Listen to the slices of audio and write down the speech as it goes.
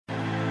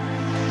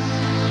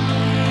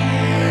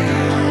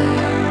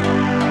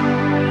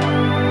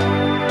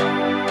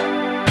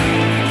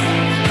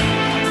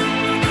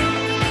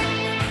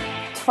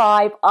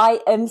tribe.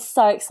 I am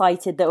so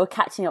excited that we're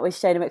catching up with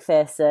Shona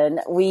Macpherson.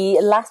 We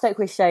last spoke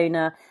with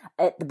Shona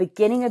at the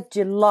beginning of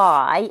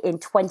July in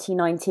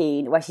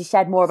 2019, where she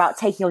shared more about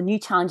taking on new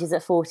challenges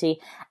at 40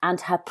 and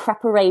her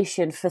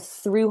preparation for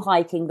through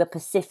hiking the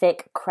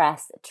Pacific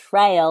Crest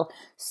Trail,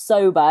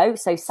 SOBO,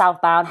 so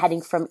southbound,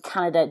 heading from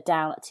Canada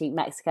down to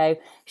Mexico.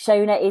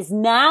 Shona is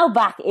now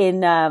back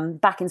in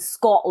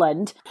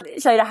Scotland.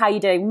 Shona, how are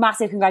you doing?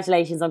 Massive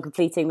congratulations on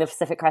completing the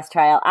Pacific Crest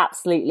Trail.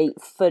 Absolutely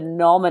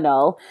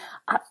phenomenal.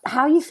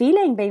 How are you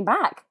feeling being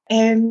back?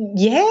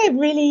 Yeah,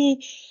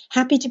 really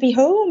happy to be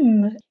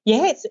home.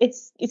 Yeah,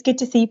 it's good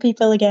to see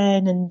people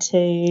again and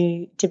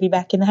to be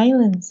back in the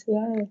Highlands.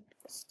 Yeah.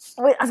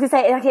 I was going to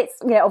say, like,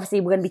 it's,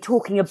 obviously we're going to be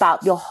talking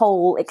about your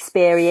whole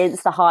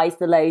experience, the highs,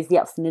 the lows, the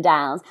ups and the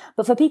downs.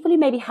 But for people who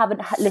maybe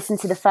haven't listened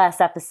to the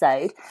first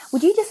episode,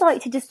 would you just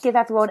like to just give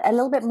everyone a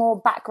little bit more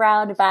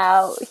background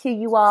about who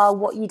you are,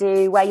 what you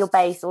do, where you're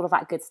based, all of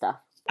that good stuff?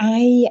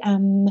 I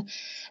am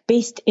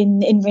based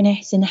in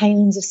Inverness in the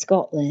Highlands of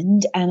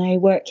Scotland, and I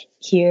work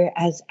here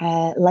as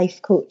a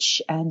life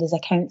coach and as a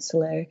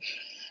counsellor.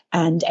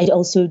 And I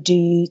also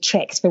do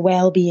treks for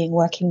wellbeing,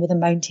 working with a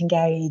mountain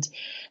guide,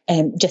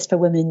 just for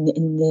women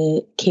in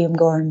the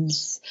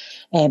Cairngorms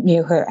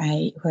near where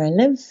I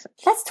live.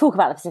 Let's talk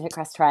about the Pacific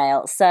Crest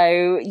Trail.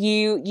 So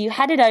you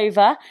headed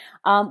over.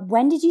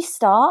 When did you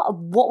start?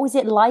 What was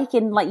it like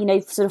in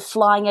sort of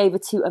flying over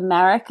to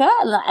America?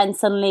 And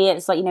suddenly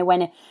it's like,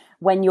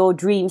 when your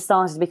dream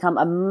started to become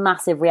a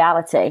massive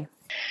reality.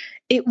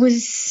 It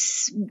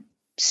was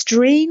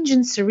strange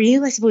and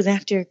surreal, I suppose,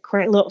 after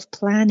quite a lot of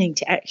planning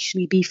to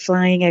actually be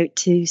flying out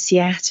to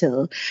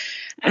Seattle.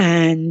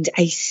 And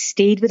I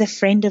stayed with a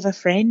friend of a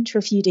friend for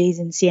a few days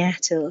in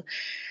Seattle.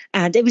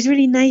 And it was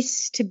really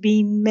nice to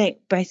be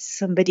met by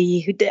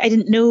somebody who I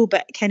didn't know,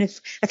 but kind of,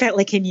 I felt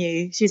like I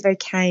knew. She was very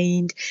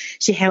kind.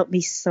 She helped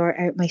me sort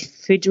out my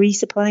food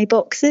resupply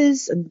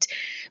boxes, and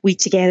we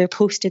together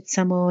posted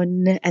some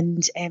on,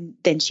 and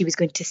then she was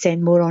going to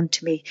send more on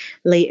to me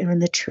later on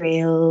the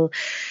trail.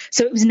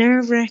 So it was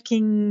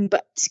nerve-wracking,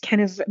 but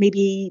kind of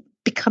maybe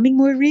becoming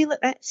more real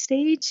at that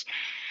stage.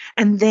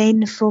 And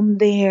then from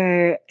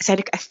there, so I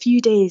had a few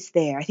days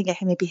there. I think I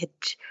maybe had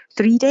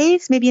 3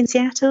 days, maybe in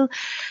Seattle,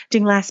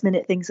 doing last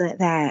minute things like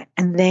that.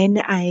 And then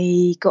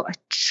I got a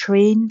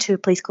train to a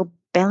place called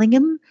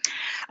Bellingham,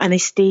 and I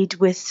stayed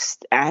with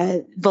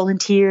a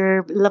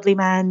volunteer, lovely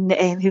man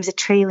who was a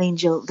trail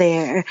angel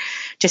there.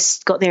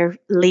 Just got there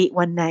late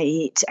one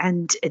night,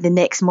 and the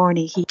next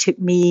morning he took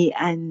me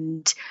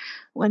and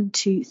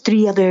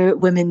 3 other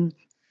women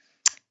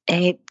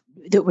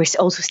that were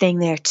also staying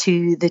there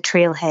to the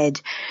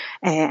trailhead,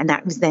 and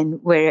that was then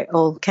where it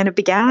all kind of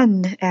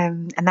began,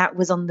 and that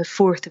was on the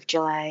 4th of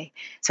July.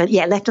 So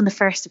I left on the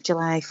 1st of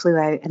July, flew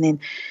out, and then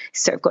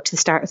sort of got to the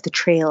start of the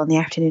trail on the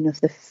afternoon of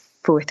the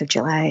 4th of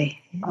July.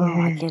 Oh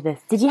my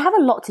goodness. Did you have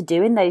a lot to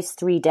do in those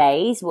 3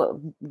 days?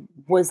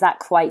 Was that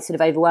quite sort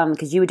of overwhelming,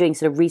 because you were doing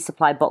sort of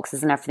resupply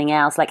boxes and everything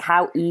else? Like,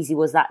 how easy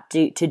was that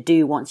to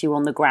do once you were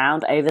on the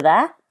ground over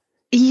there?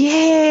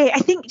 Yeah, I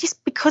think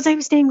just because I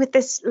was staying with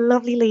this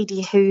lovely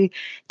lady who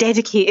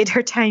dedicated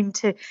her time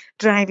to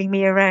driving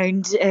me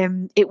around,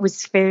 it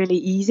was fairly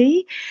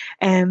easy.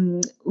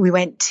 We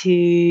went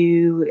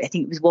to, I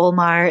think it was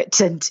Walmart,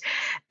 and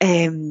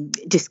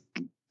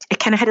I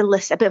kind of had a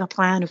bit of a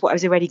plan of what I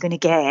was already going to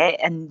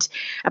get, and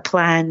a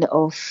plan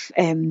of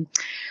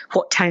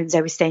what towns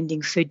I was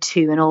sending food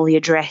to and all the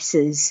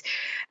addresses.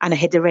 And I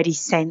had already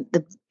sent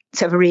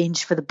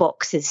arranged for the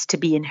boxes to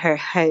be in her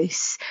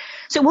house.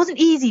 So it wasn't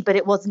easy, but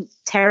it wasn't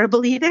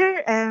terrible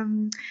either.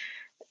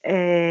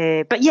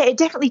 But yeah, it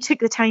definitely took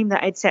the time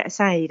that I'd set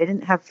aside. I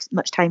didn't have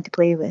much time to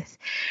play with.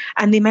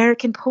 And the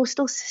American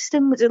postal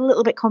system was a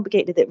little bit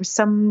complicated. There was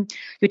you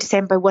had to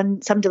send by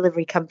some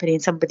delivery company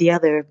and some by the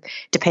other,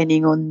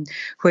 depending on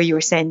where you were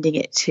sending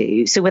it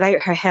to. So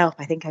without her help,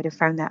 I think I'd have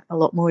found that a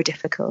lot more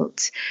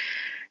difficult.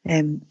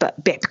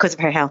 But because of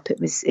her help, it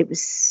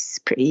was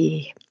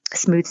pretty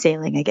smooth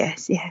sailing, I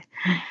guess. Yeah.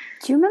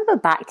 Do you remember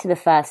back to the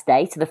first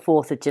day, to the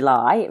 4th of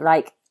July?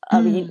 Like,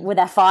 were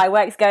there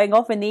fireworks going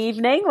off in the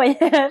evening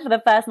for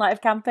the first night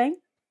of camping?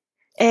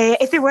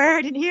 If there were,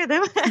 I didn't hear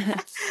them.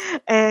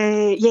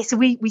 So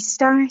we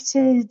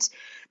started,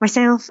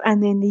 myself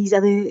and then these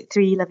other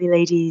 3 lovely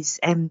ladies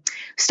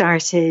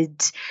started.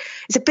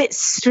 It's a bit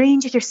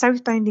strange if you're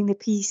southbounding the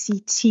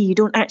PCT. You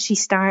don't actually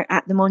start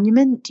at the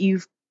monument.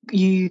 You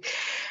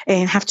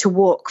have to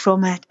walk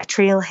from a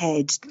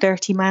trailhead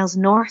 30 miles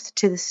north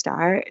to the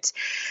start.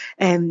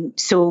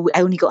 So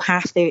I only got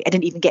half there. I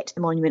didn't even get to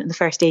the monument on the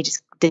first day.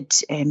 Just did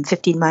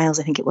 15 miles,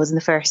 I think it was, on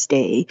the first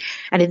day.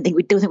 I don't think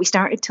we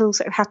started till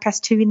sort of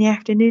 2:30 in the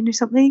afternoon or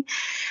something.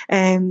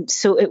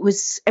 So it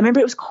was. I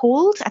remember it was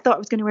cold. I thought I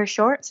was going to wear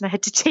shorts, and I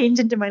had to change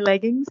into my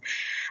leggings.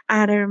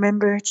 And I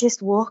remember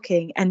just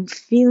walking and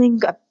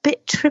feeling a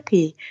bit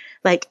trippy,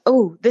 like,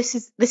 oh, this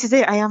is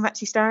it. I am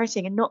actually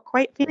starting, and not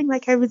quite feeling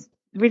like I was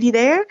really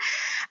there,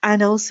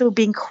 and also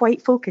being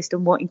quite focused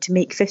on wanting to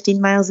make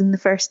 15 miles in the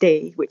first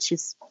day, which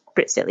is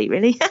pretty silly,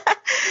 really.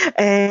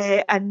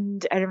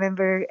 And I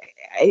remember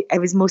I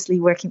was mostly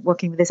walking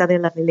with this other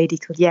lovely lady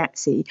called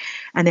U.S.A,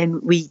 and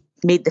then we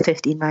made the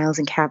 15 miles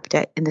and camped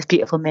out in this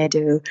beautiful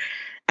meadow.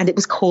 And it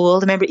was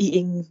cold. I remember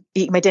eating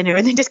my dinner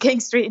and then just getting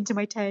straight into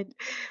my tent.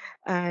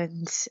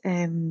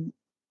 And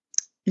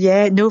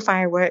no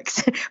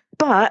fireworks,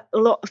 but a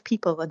lot of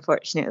people,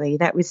 unfortunately.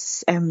 That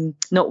was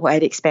not what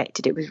I'd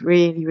expected. It was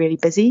really, really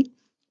busy.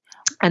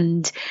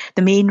 And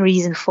the main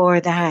reason for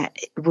that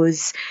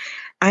was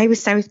I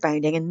was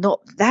southbounding, and not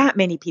that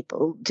many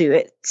people do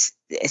it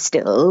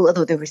still,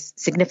 although there was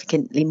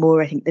significantly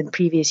more, I think, than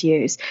previous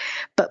years.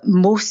 But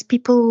most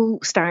people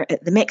start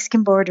at the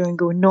Mexican border and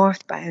go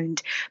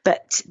northbound.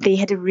 But they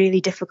had a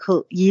really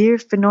difficult year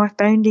for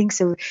northbounding.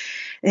 So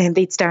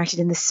they'd started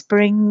in the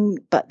spring,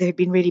 but there had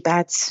been really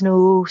bad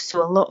snow.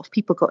 So a lot of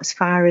people got as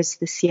far as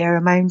the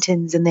Sierra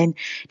Mountains and then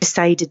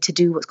decided to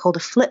do what's called a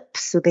flip.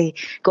 So they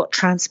got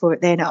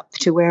transport then up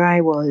to where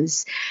I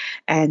was.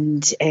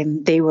 And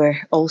they were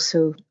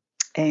also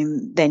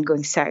then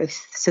going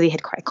south. So they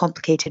had quite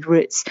complicated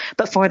routes.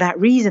 But for that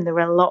reason, there were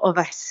a lot of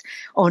us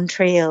on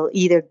trail,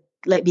 either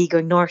like me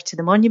going north to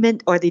the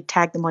monument, or they'd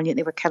tag the monument,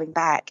 they were coming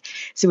back.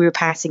 So we were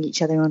passing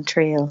each other on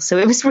trail. So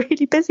it was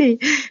really busy,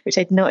 which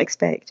I'd not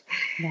expect.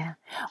 Yeah.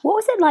 What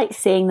was it like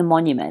seeing the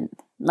monument?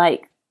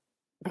 Like,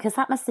 because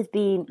that must have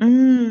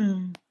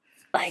been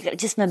like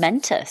just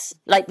momentous.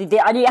 Like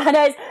I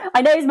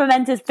know it's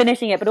momentous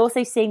finishing it, but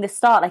also seeing the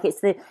start. Like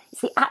it's the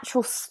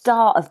actual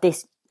start of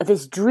this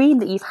dream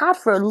that you've had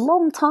for a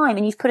long time,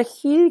 and you've put a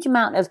huge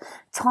amount of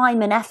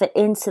time and effort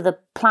into the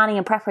planning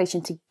and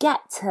preparation to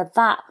get to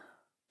that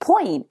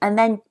point, and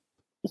then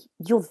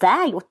you're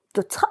there, you're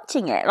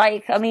touching it.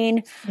 Like, I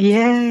mean,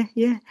 yeah,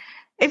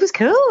 it was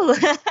cool.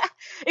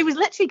 It was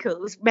literally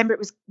cool. Remember, it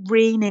was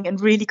raining and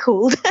really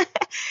cold,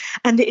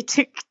 and it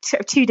took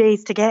 2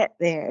 days to get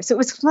there. So it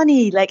was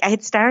funny. Like I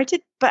had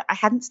started, but I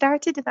hadn't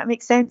started, if that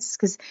makes sense,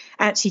 because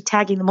actually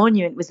tagging the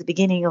monument was the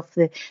beginning of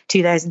the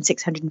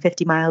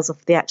 2,650 miles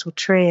of the actual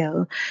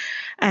trail.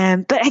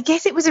 But I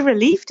guess it was a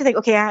relief to think,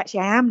 okay, I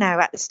am now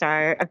at the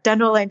start. I've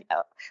done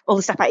all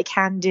the stuff I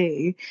can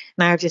do.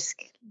 Now I've just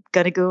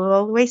got to go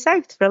all the way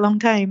south for a long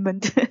time.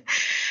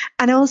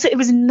 And also it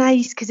was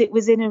nice because it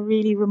was in a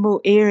really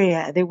remote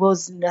area. There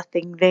was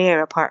nothing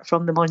there apart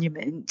from the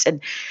monument.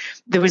 And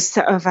there was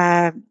sort of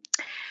a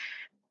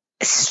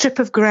strip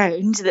of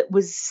ground that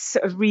was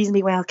sort of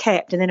reasonably well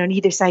kept. And then on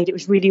either side, it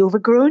was really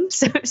overgrown.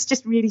 So it was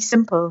just really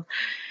simple.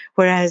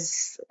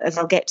 Whereas, as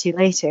I'll get to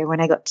later,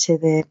 when I got to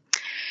the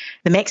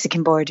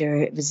Mexican border,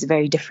 it was a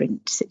very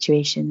different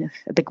situation, of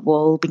a big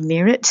wall being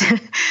near it.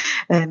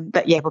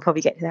 But yeah, we'll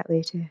probably get to that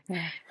later.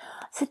 Yeah.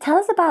 So tell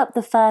us about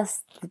the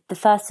first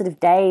sort of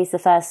days, the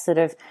first sort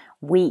of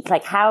week.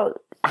 Like how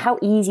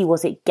easy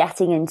was it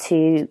getting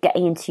into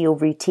your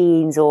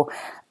routines, or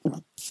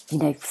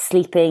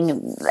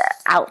sleeping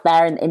out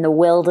there in the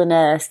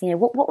wilderness?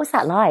 What was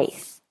that like?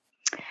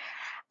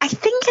 I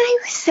think I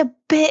was a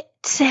bit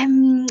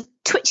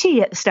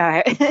twitchy at the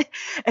start.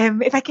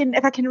 If I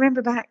can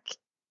remember back,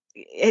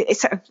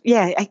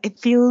 it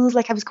feels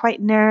like I was quite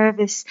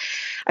nervous.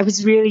 I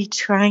was really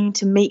trying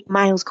to make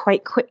miles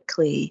quite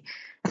quickly.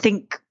 I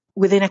think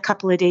within a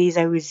couple of days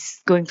I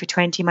was going for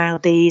 20-mile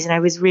days, and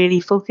I was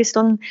really focused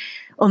on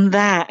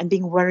that and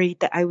being worried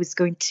that I was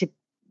going to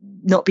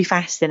not be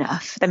fast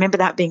enough. I remember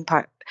that being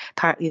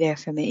partly there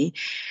for me.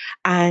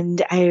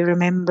 And I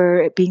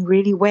remember it being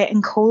really wet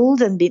and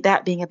cold, and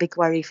that being a big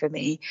worry for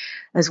me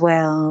as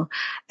well.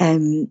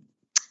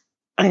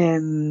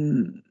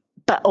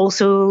 But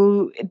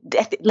also,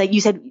 like you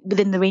said,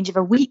 within the range of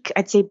a week,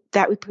 I'd say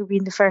that would probably be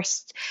in the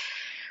first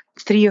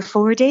 3 or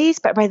 4 days.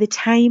 But by the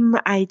time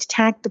I'd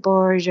tagged the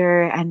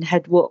border and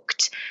had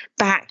walked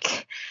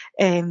back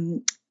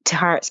to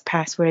Hart's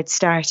Pass where I'd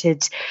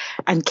started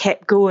and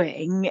kept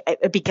going,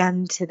 I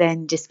began to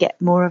then just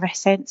get more of a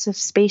sense of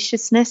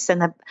spaciousness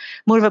and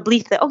more of a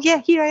belief that, oh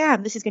yeah, here I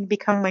am. This is going to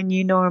become my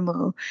new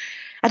normal.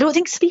 I don't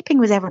think sleeping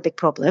was ever a big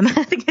problem.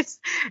 I think it's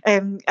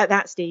at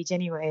that stage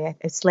anyway.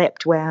 I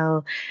slept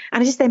well,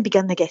 and I just then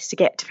began, I guess,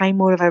 to find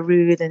more of a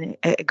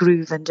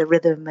groove and a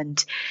rhythm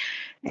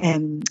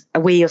and a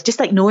way of just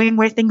like knowing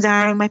where things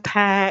are in my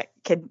pack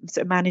and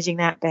sort of managing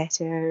that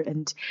better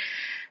and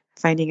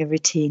finding a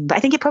routine. But I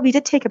think it probably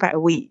did take about a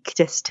week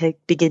just to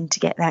begin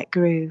to get that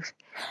groove.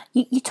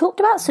 You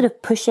talked about sort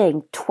of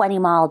pushing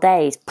 20-mile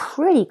days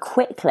pretty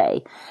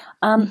quickly.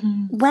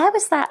 Where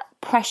was that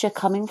pressure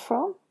coming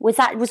from? Was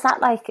that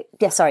like,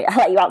 yeah, sorry, I'll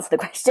let you answer the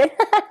question.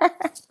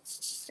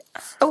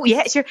 Oh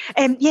yeah, sure.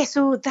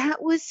 So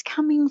that was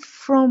coming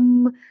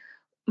from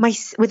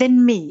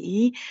within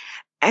me,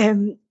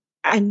 and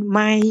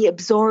my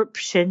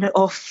absorption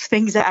of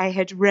things that I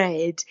had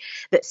read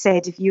that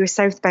said if you were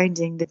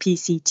southbounding the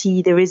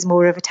PCT, there is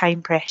more of a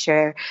time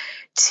pressure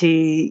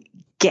to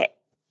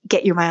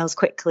get your miles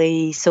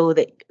quickly so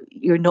that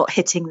you're not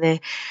hitting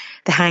the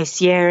High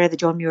Sierra, the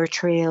John Muir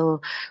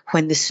Trail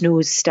when the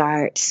snows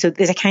start. So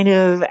there's a kind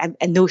of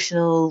a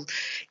notional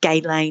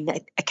guideline.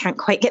 I can't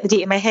quite get the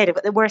date in my head. I've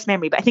got the worst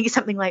memory, but I think it's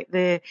something like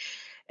the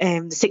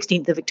the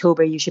 16th of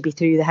October, you should be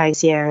through the High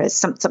Sierras,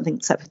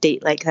 something sort of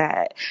date like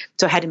that.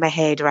 So I had in my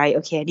head, right,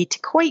 okay, I need to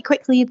quite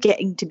quickly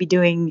getting to be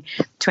doing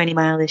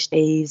 20-mile-ish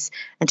days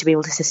and to be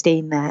able to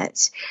sustain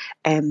that.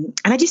 And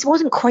I just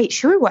wasn't quite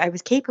sure what I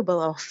was capable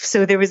of.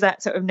 So there was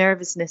that sort of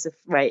nervousness of,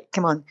 right,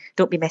 come on,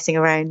 don't be messing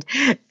around.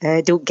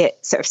 Don't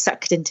get sort of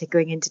sucked into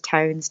going into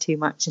towns too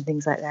much and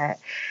things like that.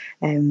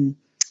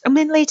 And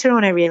then later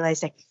on, I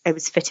realised I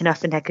was fit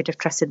enough and I could have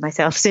trusted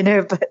myself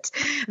sooner. But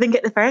I think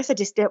at the first,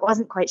 I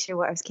wasn't quite sure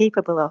what I was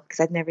capable of because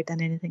I'd never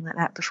done anything like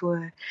that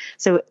before.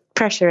 So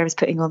pressure I was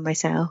putting on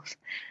myself.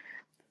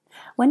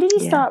 When did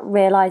you start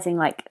realising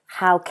like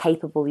how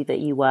capable that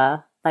you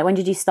were? Like when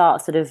did you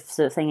start sort of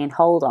thinking,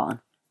 hold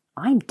on,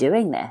 I'm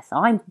doing this.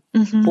 I'm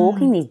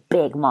walking these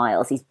big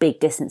miles, these big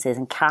distances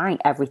and carrying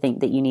everything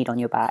that you need on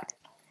your back?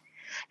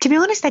 To be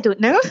honest, I don't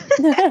know.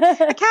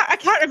 I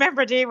can't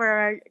remember a day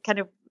where I kind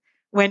of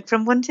went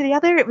from one to the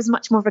other. It was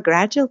much more of a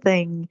gradual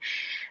thing.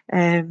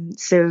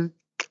 So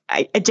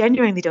I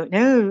genuinely don't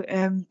know.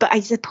 But I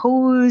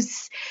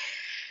suppose,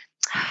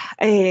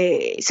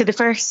 so the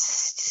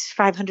first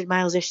 500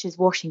 miles-ish is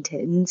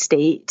Washington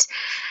State.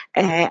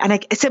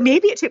 So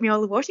maybe it took me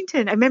all of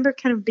Washington. I remember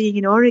kind of being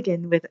in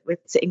Oregon with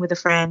sitting with a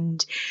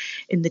friend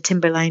in the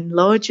Timberline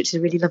Lodge, which is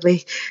a really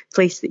lovely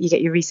place that you get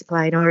your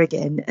resupply in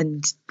Oregon.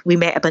 And we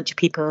met a bunch of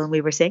people and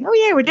we were saying, oh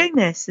yeah, we're doing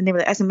this. And they were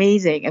like, that's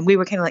amazing. And we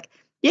were kind of like,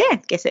 yeah,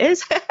 guess it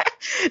is.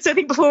 So I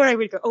think before I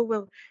would go, oh,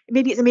 well,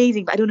 maybe it's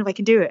amazing, but I don't know if I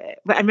can do it.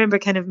 But I remember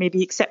kind of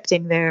maybe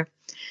accepting their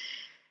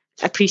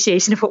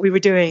appreciation of what we were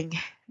doing.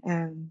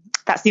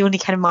 That's the only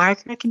kind of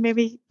marker I can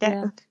maybe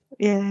get.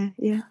 Yeah.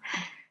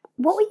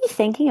 What were you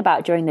thinking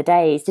about during the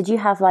days? Did you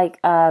have like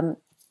a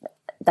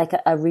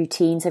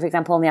routine? So for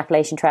example, on the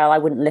Appalachian Trail, I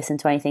wouldn't listen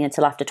to anything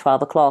until after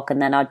 12 o'clock.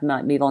 And then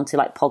might move on to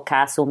like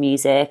podcasts or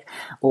music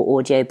or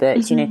audio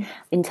books, you know,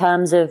 in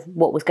terms of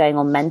what was going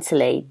on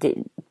mentally.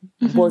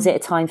 Was it a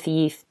time for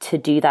you to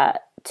do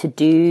that, to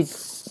do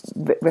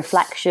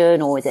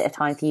reflection, or is it a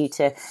time for you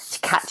to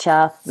catch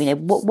up? You know,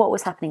 what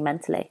was happening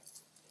mentally?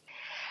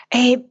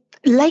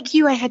 Like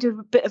you, I had a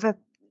bit of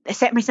I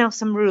set myself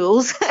some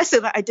rules so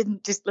that I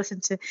didn't just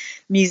listen to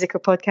music or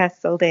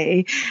podcasts all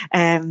day.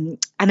 I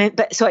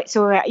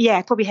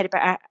probably had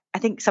about, I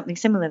think something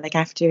similar, like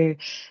after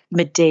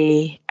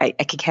midday, I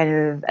could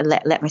kind of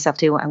let myself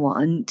do what I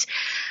want.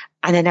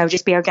 And then I would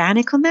just be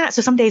organic on that.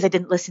 So some days I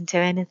didn't listen to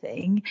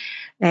anything.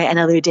 And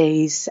other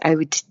days I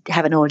would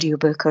have an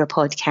audiobook or a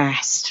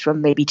podcast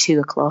from maybe 2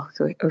 o'clock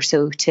or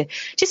so to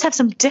just have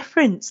some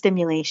different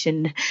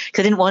stimulation. Because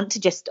I didn't want to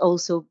just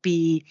also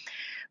be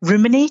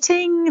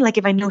ruminating. Like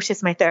if I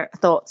noticed my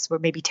thoughts were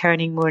maybe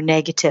turning more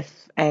negative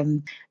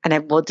and I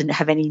didn't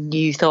have any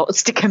new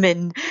thoughts to come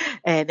in,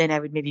 then I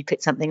would maybe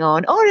put something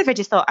on. Or if I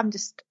just thought I'm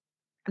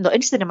not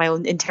interested in my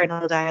own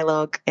internal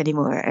dialogue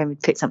anymore, I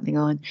would put something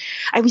on.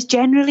 I was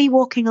generally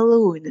walking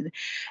alone and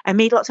I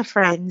made lots of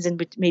friends and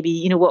would maybe,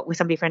 you know, walk with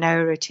somebody for an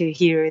hour or two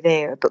here or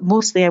there. But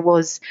mostly I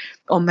was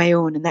on my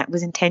own, and that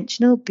was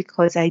intentional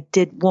because I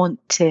did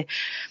want to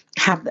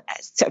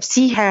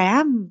see how I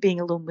am being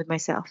alone with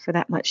myself for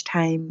that much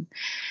time.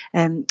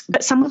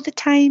 But some of the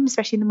time,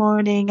 especially in the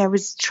morning, I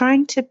was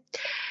trying to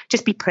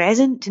just be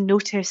present and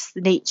notice the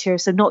nature.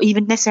 So not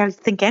even necessarily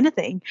think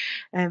anything,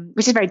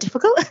 which is very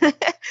difficult.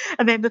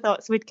 And then the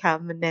thoughts would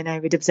come and then I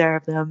would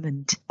observe them.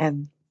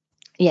 And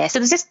so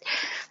there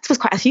was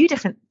quite a few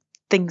different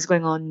things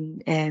going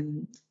on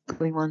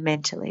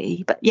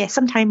mentally. But yeah,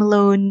 some time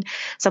alone,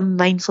 some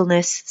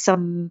mindfulness,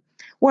 some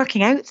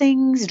working out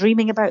things,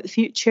 dreaming about the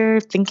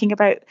future, thinking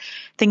about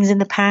things in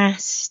the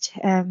past,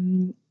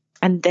 and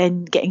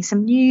then getting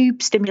some new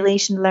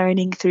stimulation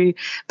learning through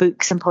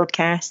books and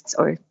podcasts,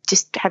 or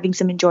just having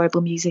some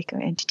enjoyable music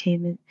or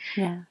entertainment.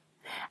 Yeah.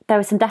 There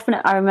was some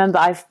definite, I remember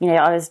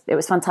it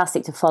was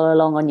fantastic to follow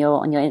along on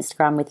your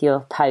Instagram with your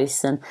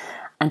posts and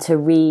to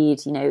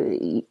read. You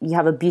know, you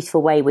have a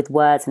beautiful way with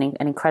words and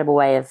an incredible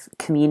way of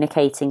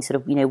communicating sort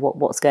of, you know,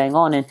 what's going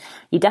on. And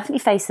you definitely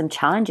faced some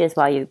challenges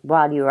while you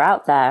were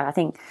out there. I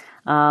think,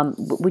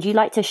 would you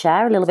like to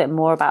share a little bit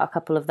more about a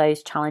couple of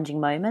those challenging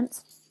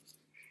moments?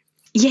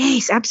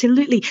 Yes,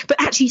 absolutely. But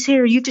actually,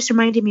 Sarah, you've just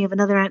reminded me of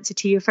another answer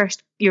to your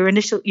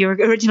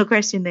original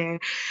question there.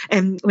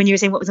 When you were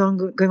saying what was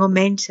going on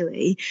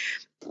mentally,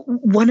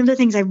 one of the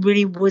things I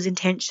really was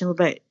intentional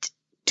about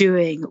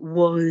doing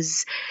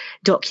was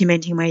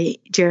documenting my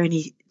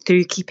journey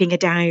through keeping a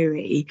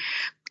diary.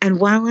 And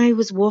while I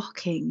was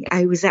walking,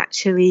 I was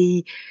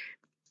actually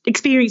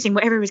experiencing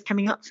whatever was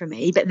coming up for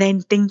me, but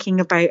then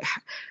thinking about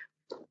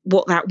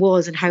what that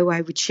was and how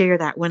I would share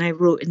that when I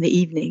wrote in the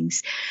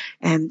evenings.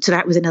 So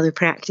that was another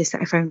practice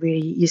that I found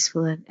really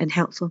useful and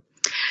helpful.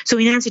 So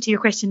in answer to your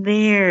question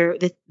there,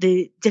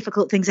 the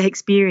difficult things I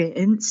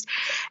experienced,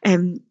 I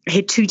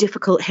had 2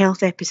 difficult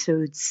health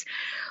episodes.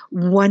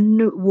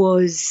 One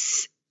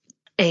was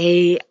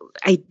I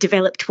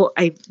developed what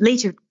I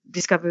later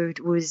discovered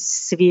was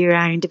severe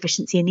iron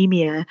deficiency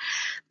anemia.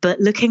 But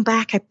looking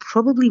back, I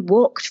probably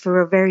walked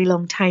for a very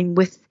long time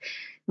with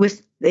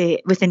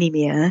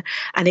anemia,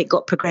 and it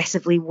got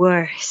progressively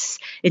worse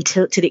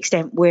until to the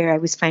extent where I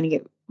was finding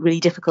it really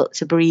difficult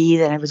to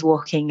breathe, and I was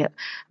walking at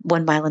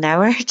 1 mile an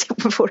hour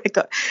before I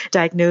got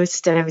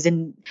diagnosed. And I was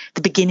in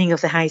the beginning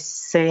of the High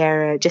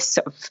Sierra, just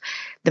sort of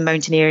the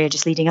mountain area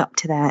just leading up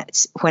to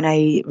that, when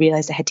I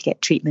realised I had to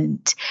get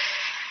treatment.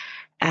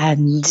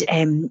 And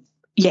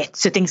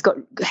so things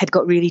had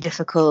got really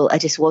difficult. I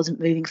just wasn't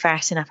moving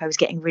fast enough. I was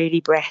getting really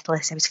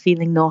breathless. I was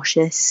feeling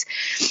nauseous.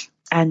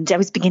 And I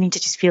was beginning to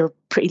just feel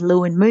pretty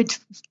low in mood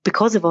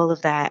because of all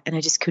of that. And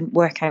I just couldn't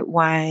work out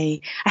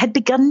why. I had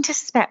begun to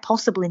suspect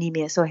possible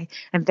anemia. So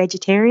I'm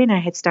vegetarian. I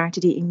had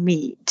started eating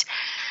meat,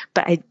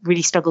 but I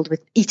really struggled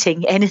with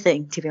eating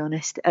anything, to be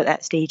honest, at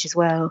that stage as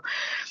well.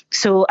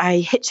 So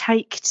I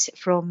hitchhiked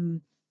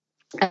from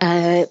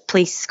a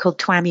place called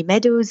Tuami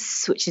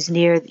Meadows, which is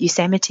near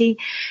Yosemite,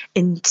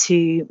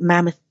 into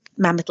Mammoth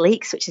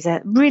Lakes, which is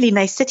a really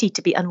nice city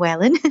to be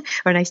unwell in,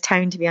 or a nice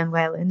town to be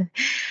unwell in.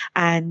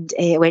 And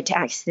I went to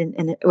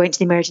the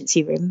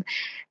emergency room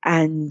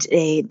and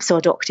saw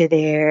a doctor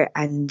there,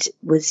 and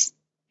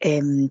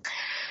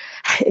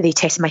they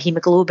tested my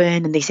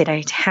hemoglobin, and they said I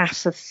had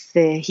half of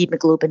the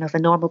hemoglobin of a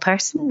normal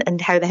person,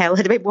 and how the hell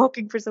had I been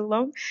walking for so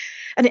long?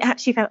 And it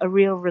actually felt a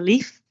real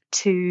relief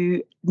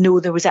to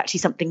know there was actually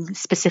something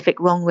specific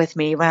wrong with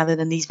me, rather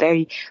than these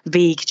very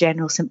vague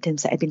general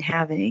symptoms that I'd been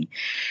having.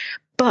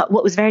 But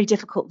what was very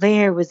difficult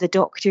there was the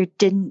doctor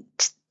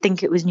didn't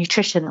think it was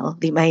nutritional,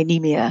 my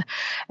anemia.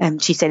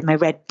 She said my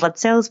red blood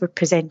cells were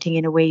presenting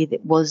in a way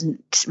that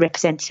wasn't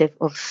representative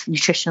of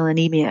nutritional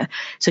anemia.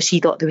 So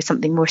she thought there was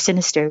something more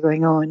sinister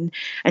going on.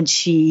 And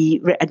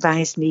she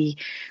advised me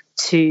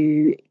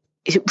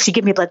she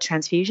gave me a blood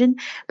transfusion,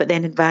 but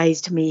then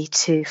advised me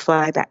to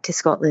fly back to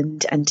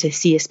Scotland and to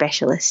see a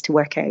specialist to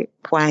work out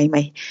why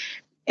my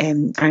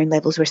iron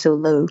levels were so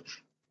low.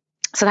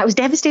 So that was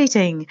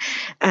devastating.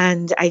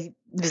 And I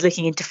was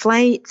looking into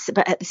flights,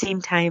 but at the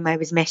same time I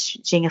was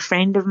messaging a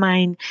friend of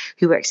mine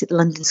who works at the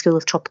London School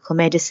of Tropical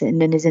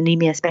Medicine and is an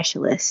anemia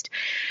specialist.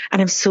 And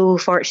I'm so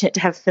fortunate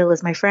to have Phil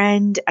as my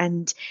friend,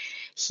 and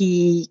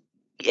he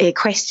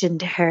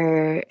questioned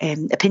her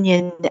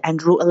opinion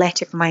and wrote a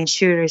letter for my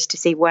insurers to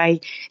say why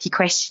he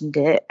questioned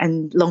it.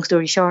 And long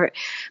story short,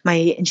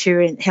 my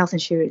travel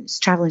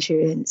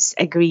insurance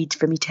agreed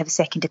for me to have a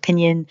second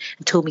opinion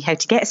and told me how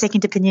to get a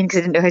second opinion, because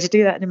I didn't know how to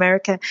do that in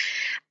America.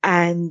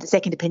 And the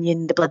second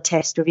opinion, the blood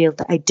test revealed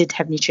that I did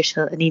have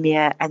nutritional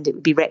anemia, and it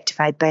would be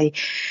rectified by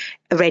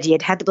already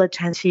I'd had the blood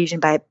transfusion,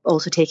 by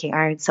also taking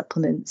iron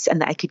supplements,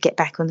 and that I could get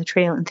back on the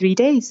trail in 3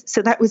 days.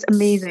 So that was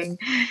amazing.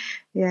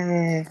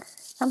 Yeah.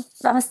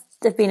 That must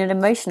have been an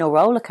emotional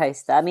roller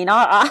coaster. I mean,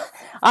 I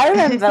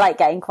remember like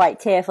getting quite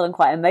tearful and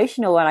quite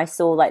emotional when I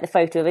saw like the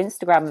photo of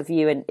Instagram of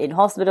you in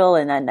hospital,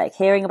 and then like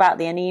hearing about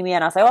the anemia,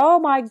 and I was like, oh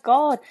my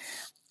God,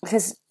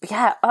 because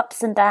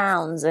ups and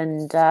downs,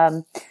 and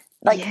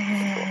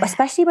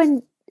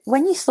especially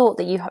when you thought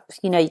that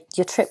you know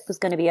your trip was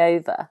going to be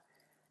over.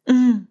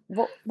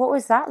 What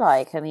was that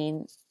like? I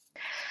mean,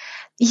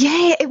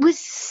 it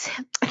was.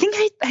 I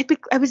think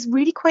I was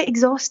really quite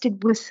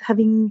exhausted with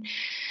having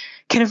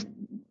kind of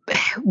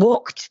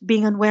walked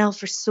being unwell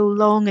for so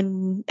long,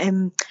 and I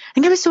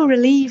think I was so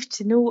relieved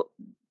to know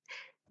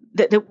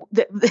that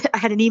I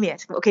had anemia.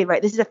 Okay,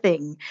 right, this is a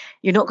thing.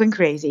 You're not going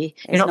crazy.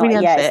 You're not really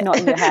unfit. It's not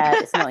in your head.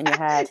 It's not in your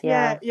head.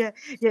 Yeah,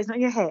 it's not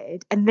in your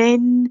head. And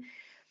then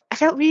I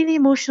felt really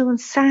emotional and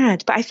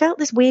sad, but I felt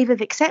this wave of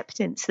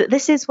acceptance that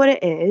this is what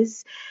it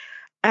is,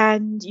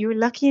 and you're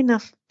lucky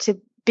enough to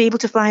be able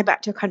to fly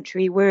back to a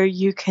country where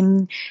you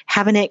can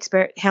have an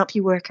expert help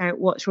you work out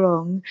what's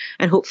wrong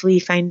and hopefully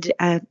find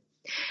a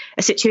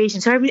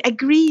situation. So I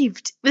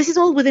grieved. This is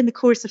all within the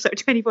course of sort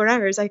of 24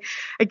 hours. I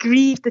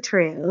grieved the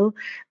trail,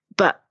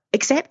 but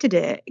accepted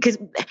it, because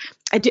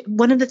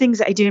one of the things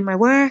that I do in my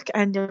work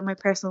and in my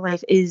personal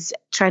life is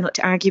try not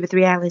to argue with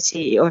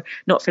reality, or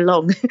not for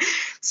long.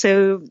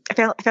 So I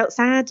felt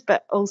sad,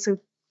 but also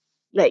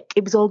like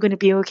it was all going to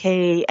be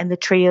okay, and the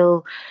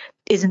trail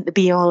isn't the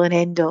be all and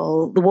end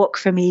all. The walk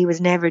for me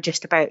was never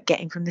just about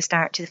getting from the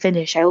start to the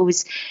finish. I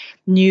always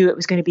knew it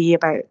was going to be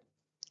about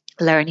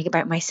learning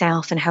about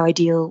myself and how I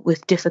deal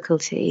with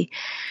difficulty.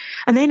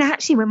 And then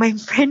actually when my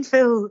friend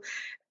Phil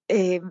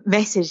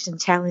messaged and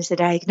challenged the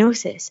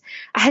diagnosis,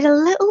 I had a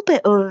little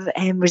bit of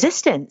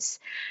resistance.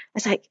 I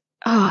was like,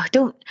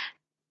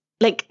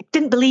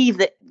 didn't believe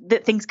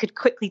that things could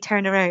quickly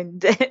turn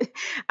around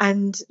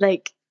and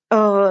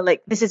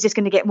this is just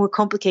going to get more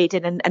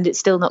complicated and it's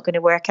still not going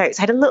to work out. So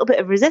I had a little bit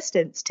of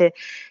resistance to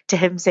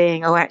him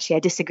saying, oh, actually, I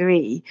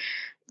disagree.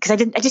 Because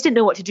I just didn't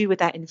know what to do with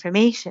that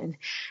information.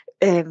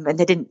 And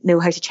I didn't know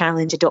how to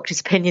challenge a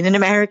doctor's opinion in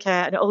America,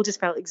 and it all just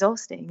felt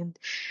exhausting.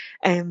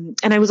 And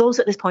I was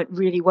also at this point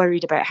really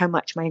worried about how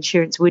much my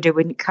insurance would or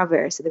wouldn't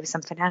cover. So there was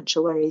some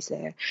financial worries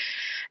there.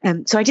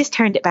 So I just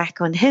turned it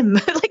back on him.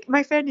 Like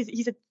my friend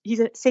he's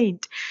a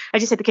saint. I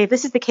just said, okay, if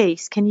this is the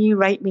case, can you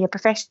write me a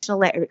professional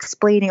letter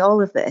explaining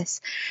all of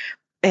this?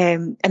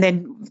 And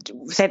then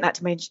sent that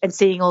to my and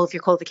saying all of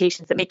your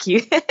qualifications that make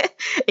you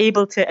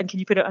able to, and can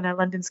you put it on a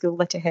London School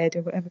letterhead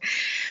or whatever.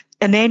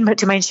 And then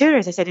to my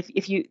insurers, I said,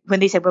 if you, when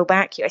they said, we'll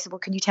back you, I said, well,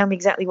 can you tell me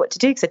exactly what to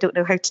do? Because I don't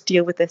know how to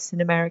deal with this in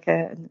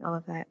America and all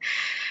of that.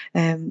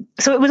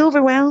 So it was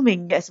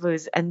overwhelming, I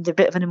suppose, and a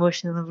bit of an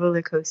emotional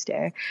roller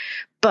coaster.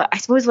 But I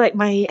suppose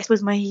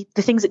the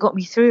things that got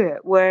me through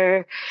it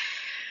were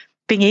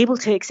being able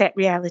to accept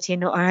reality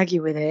and not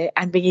argue with it,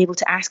 and being able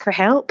to ask for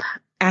help,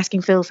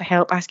 asking Phil for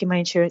help, asking my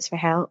insurance for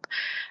help,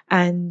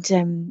 and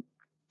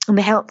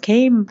the help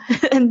came.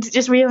 And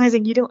just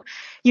realizing you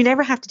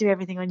never have to do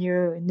everything on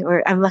your own.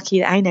 Or I'm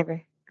lucky that I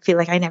never feel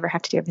like I never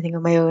have to do everything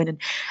on my own, and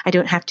I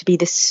don't have to be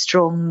this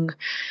strong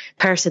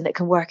person that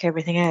can work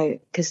everything out,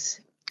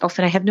 because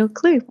often I have no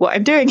clue what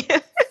I'm doing.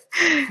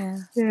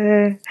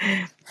 Yeah.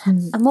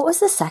 And what was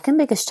the second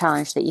biggest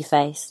challenge that you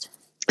faced?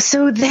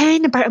 So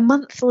then about a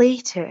month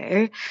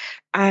later,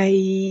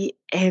 I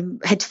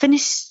had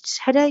finished,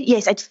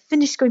 Yes, I'd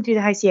finished going through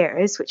the High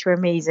Sierras, which were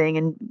amazing,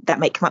 and that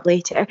might come up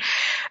later.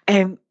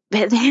 But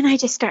then I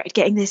just started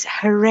getting this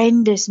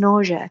horrendous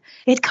nausea.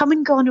 It had come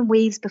and gone in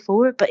waves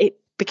before, but it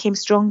became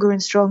stronger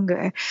and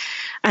stronger.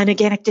 And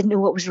again, I didn't know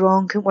what was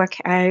wrong, couldn't work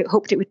it out,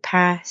 hoped it would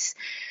pass.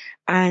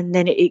 And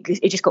then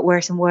it just got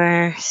worse and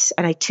worse.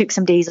 And I took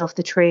some days off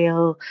the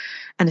trail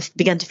and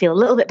began to feel a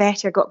little bit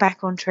better, got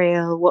back on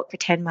trail, walked for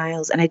 10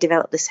 miles, and I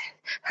developed this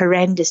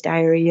horrendous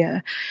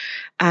diarrhea.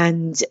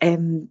 And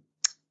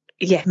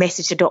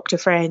messaged a doctor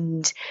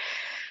friend,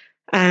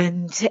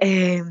 and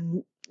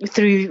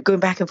through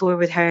going back and forth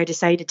with her,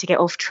 decided to get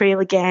off trail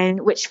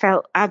again, which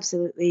felt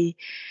absolutely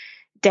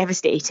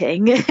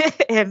devastating,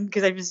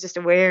 because I was just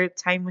aware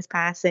time was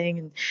passing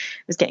and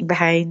was getting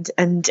behind,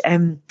 and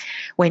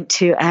went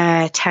to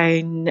a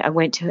town. I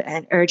went to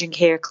an urgent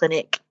care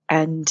clinic,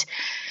 and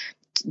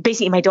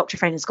basically my doctor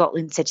friend in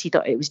Scotland said she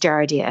thought it was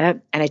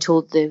giardia, and I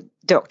told the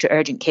doctor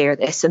urgent care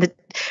this, and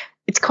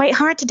it's quite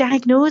hard to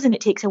diagnose, and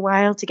it takes a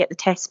while to get the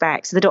tests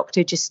back. So the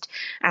doctor just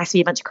asked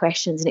me a bunch of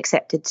questions and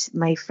accepted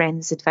my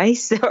friend's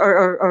advice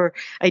or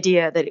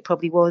idea that it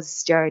probably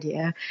was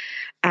giardia,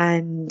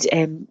 and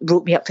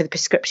wrote me up for the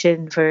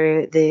prescription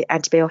for the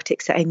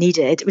antibiotics that I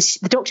needed.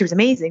 The doctor was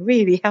amazing,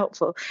 really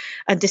helpful,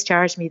 and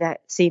discharged me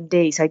that same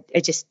day. So I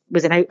just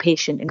was an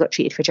outpatient and got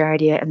treated for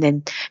giardia, and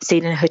then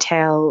stayed in a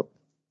hotel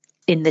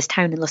in this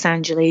town in Los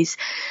Angeles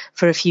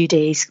for a few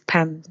days,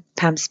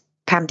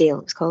 Palmdale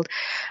it was called,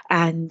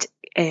 and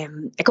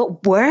it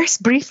got worse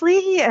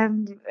briefly.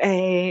 So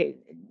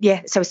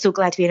I was so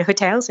glad to be in a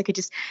hotel, so I could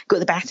just go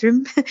to the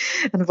bathroom,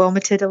 and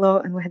vomited a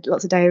lot and had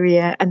lots of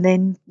diarrhea. And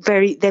then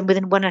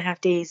within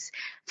 1.5 days,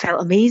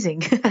 felt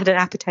amazing, had an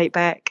appetite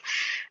back,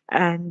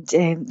 and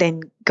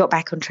then got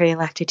back on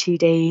trail after 2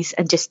 days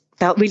and just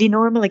felt really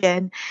normal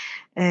again.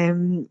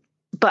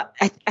 But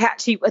I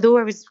actually, although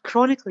I was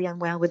chronically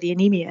unwell with the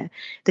anemia,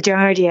 the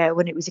giardia,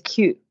 when it was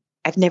acute,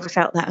 I've never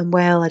felt that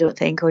unwell, I don't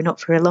think, or not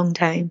for a long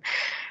time.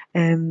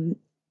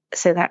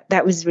 So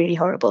that was really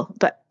horrible.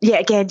 But yeah,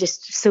 again,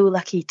 just so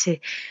lucky to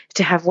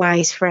have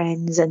wise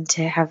friends and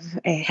to have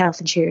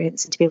health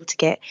insurance and to be able to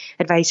get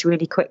advice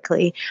really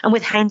quickly. And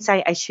with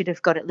hindsight, I should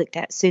have got it looked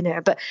at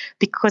sooner. But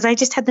because I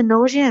just had the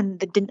nausea and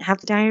didn't have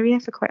the diarrhea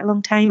for quite a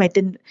long time, I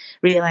didn't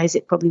realise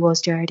it probably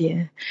was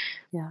giardia.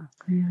 Yeah.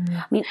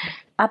 I mean,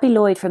 Abby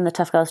Lloyd from the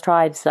Tough Girls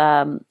Tribes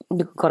got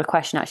a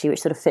question actually,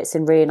 which sort of fits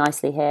in really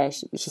nicely here.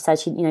 She said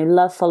she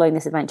loved following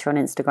this adventure on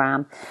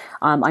Instagram.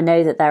 I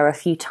know that there are a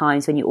few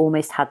times when you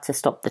almost had to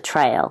stop the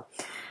trail,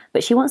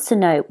 but she wants to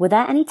know, were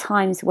there any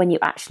times when you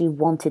actually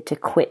wanted to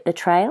quit the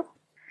trail?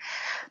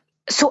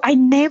 So I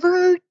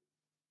never.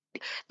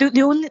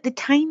 The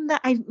time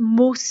that I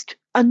most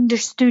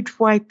understood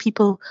why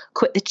people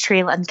quit the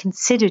trail and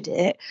considered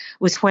it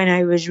was when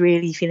I was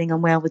really feeling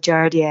unwell with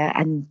giardia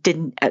and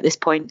didn't at this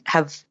point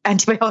have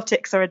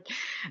antibiotics or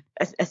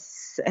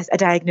a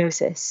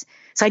diagnosis.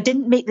 So I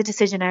didn't make the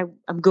decision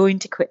I'm going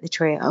to quit the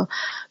trail,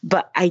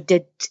 but I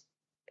did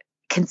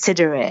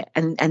consider it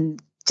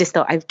and just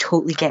thought I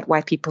totally get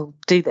why people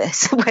do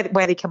this,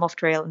 why they come off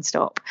trail and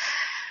stop.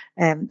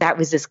 That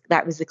was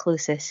the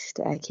closest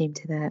I came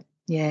to that.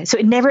 Yeah. So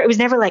it was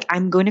never like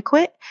I'm going to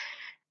quit.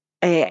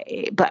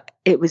 But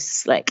it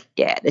was like,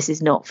 yeah, this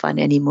is not fun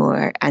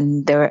anymore,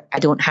 and I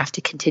don't have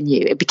to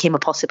continue. It became a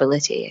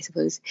possibility, I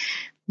suppose.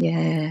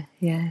 Yeah.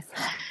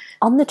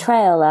 On the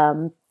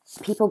trail,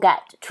 people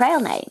get trail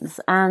names,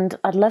 and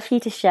I'd love for you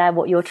to share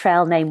what your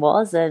trail name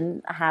was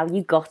and how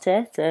you got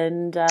it,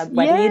 and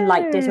whether you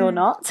liked it or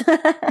not.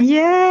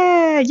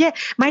 Yeah.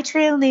 My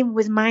trail name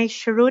was My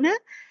Shona,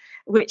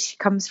 which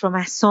comes from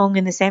a song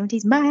in the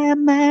 70s, My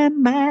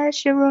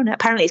Shona.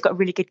 Apparently it's got a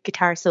really good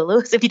guitar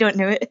solo, so if you don't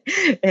know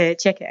it,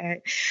 check it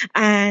out.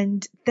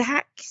 And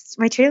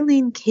my trail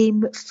name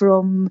came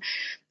from,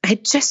 I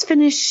had just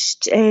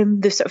finished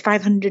the sort of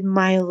 500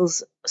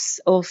 miles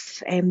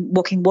of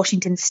walking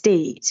Washington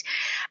State,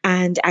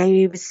 and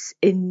I was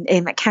in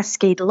at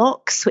Cascade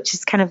Locks, which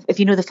is kind of, if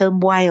you know the film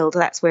Wild,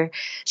 that's where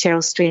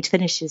Cheryl Strayed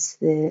finishes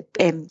the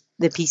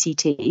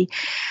PCT.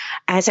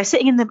 So I was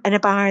sitting in a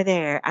bar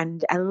there,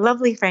 and a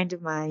lovely friend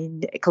of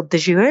mine called De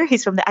Jour,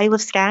 who's from the Isle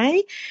of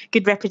Skye,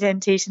 good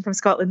representation from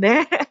Scotland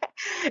there.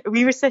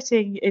 We were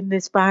sitting in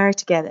this bar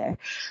together,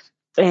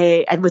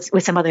 and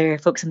with some other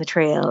folks on the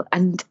trail,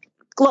 and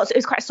it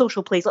was quite a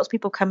social place, lots of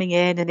people coming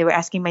in, and they were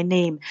asking my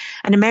name.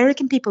 And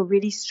American people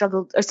really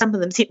struggled, or some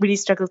of them really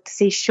struggled to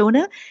say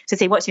Shona. So I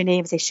say, what's your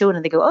name? I say Shona.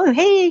 And they go, oh,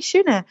 hey,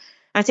 Shona.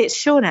 I say, it's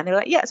Shona. And they're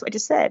like, yeah, that's what I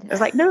just said. I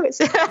was like, no, it's...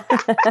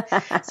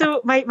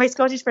 So my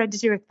Scottish friend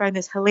found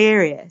this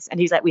hilarious. And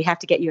he's like, we have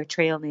to get you a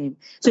trail name.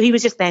 So he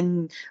was just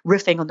then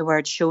riffing on the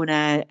word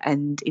Shona.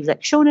 And he was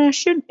like,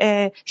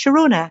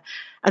 Sharona.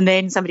 And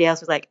then somebody else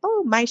was like,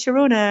 oh, my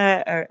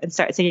Sharona. And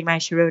started singing my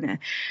Sharona.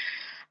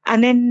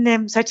 And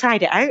then, so I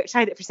tried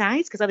it for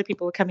size, because other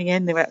people were coming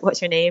in. They were like,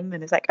 what's your name?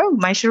 And it's like, oh,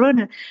 my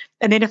Sharona.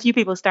 And then a few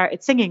people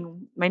started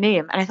singing my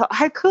name. And I thought,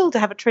 how cool to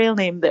have a trail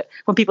name that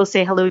when people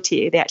say hello to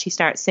you, they actually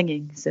start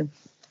singing. So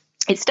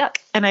it stuck,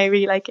 and I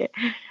really like it.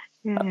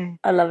 Yeah.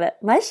 I love it.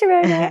 My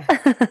Sharona.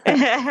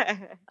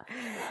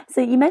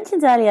 So you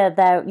mentioned earlier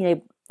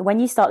that, when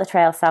you start the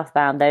trail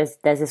southbound, there's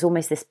this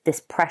almost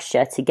this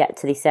pressure to get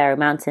to the SOBO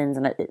Mountains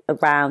and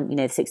around the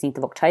 16th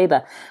of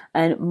October.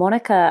 And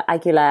Monica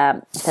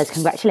Aguilar says,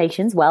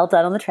 congratulations, well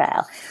done on the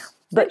trail.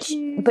 But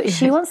she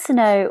wants to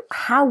know,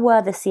 how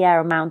were the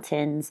Sierra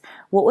Mountains?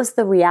 What was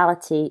the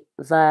reality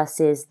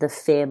versus the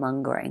fear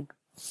mongering?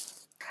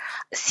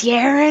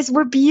 Sierras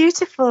were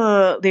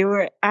beautiful. They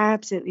were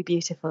absolutely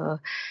beautiful.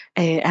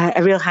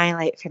 A real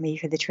highlight for me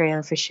for the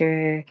trail, for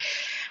sure.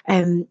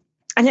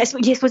 And I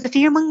suppose the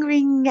fear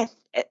mongering,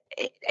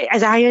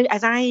 as I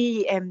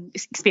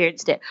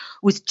experienced it,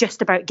 was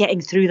just about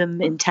getting through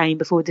them in time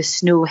before the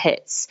snow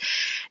hits.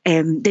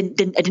 I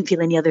didn't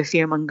feel any other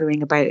fear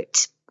mongering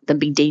about them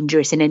being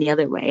dangerous in any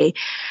other way.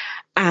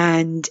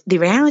 And the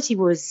reality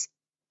was,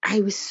 I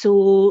was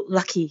so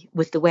lucky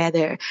with the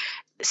weather.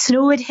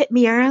 Snow had hit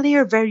me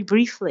earlier, very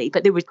briefly,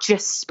 but they were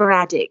just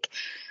a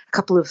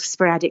couple of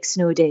sporadic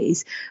snow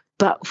days.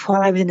 But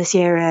while I was in the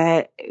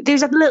Sierra,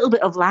 there's a little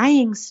bit of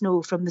lying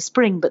snow from the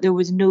spring, but there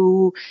was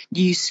no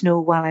new snow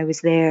while I was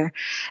there.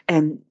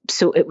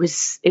 So it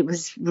was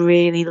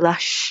really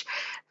lush.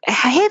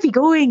 Heavy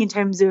going in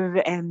terms of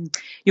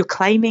you're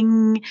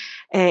climbing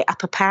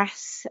up a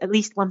pass, at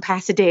least one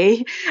pass a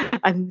day,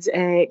 and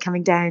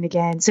coming down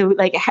again. So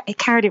like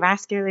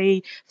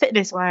cardiovascularly,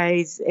 fitness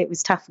wise, it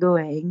was tough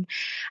going.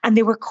 And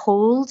they were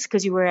cold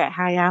because you were at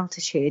high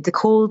altitude. The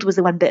cold was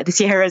the one bit of the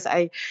Sierras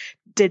I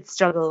did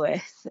struggle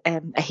with.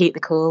 I hate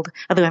the cold.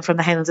 Although I'm from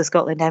the Highlands of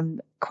Scotland,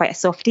 I'm quite a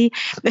softie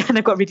and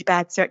I've got really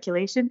bad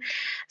circulation.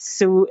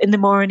 So in the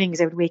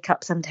mornings I would wake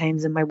up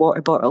sometimes and my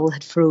water bottle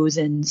had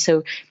frozen.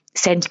 So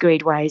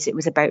centigrade wise, it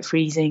was about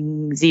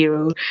freezing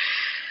 0,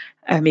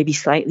 or maybe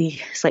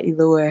slightly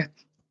lower.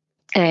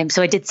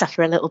 So I did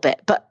suffer a little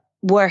bit, but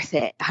worth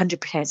it,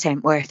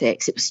 100% worth it,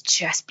 because it was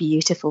just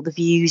beautiful. The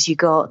views you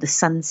got, the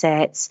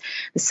sunsets,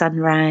 the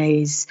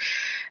sunrise.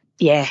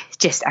 Yeah,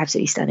 just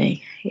absolutely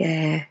stunning.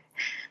 Yeah.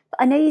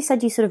 I know you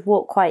said you sort of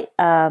walked quite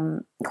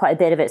a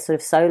bit of it sort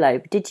of solo.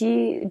 But did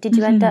you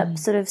end up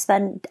sort of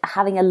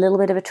having a little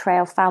bit of a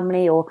trail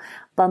family, or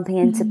bumping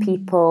into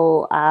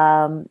people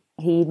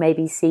who you'd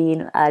maybe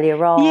seen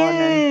earlier on?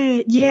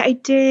 Yeah, I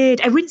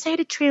did. I wouldn't say I had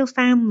a trail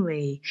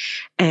family,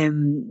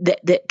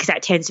 because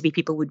that tends to be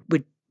people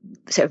would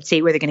sort of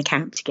say where they're going to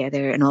camp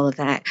together and all of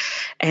that.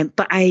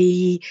 But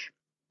I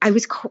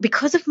was,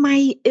 because of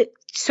my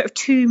sort of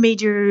 2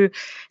 major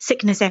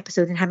sickness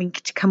episodes and having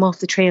to come off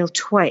the trail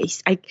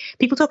twice.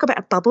 People talk about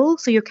a bubble,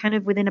 so you're kind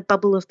of within a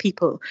bubble of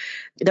people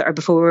that are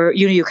before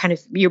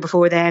you're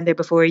before them, they're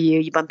before you.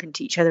 You bump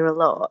into each other a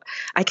lot.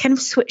 I kind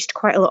of switched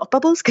quite a lot of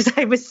bubbles because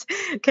I was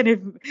kind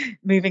of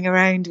moving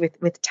around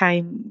with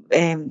time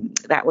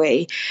that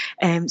way.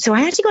 So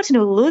I actually got to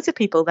know loads of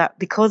people, that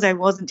because I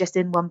wasn't just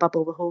in one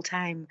bubble the whole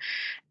time.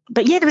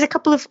 But yeah, there was a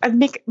couple of, I've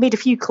made a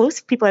few close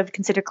people I would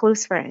consider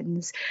close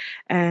friends.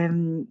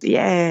 And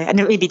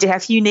maybe to have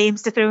a few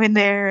names to throw in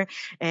there.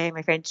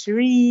 My friend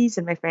Cherise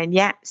and my friend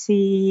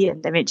Yatsi,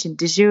 and I mentioned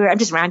De Jour. I'm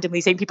just randomly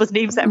saying people's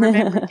names that I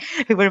remember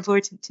who were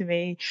important to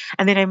me.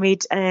 And then I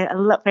made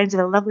friends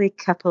with a lovely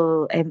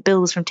couple. Bill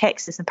was from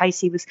Texas and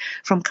Pisces was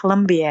from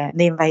Colombia, and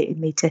they invited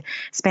me to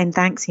spend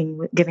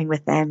Thanksgiving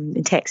with them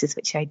in Texas,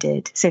 which I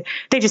did. So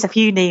they're just a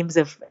few names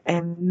of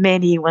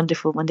many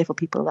wonderful, wonderful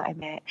people that I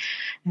met.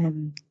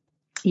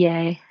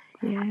 Yeah.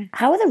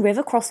 How were the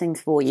river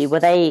crossings for you? Were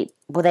they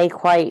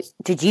quite?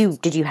 Did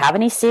you have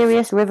any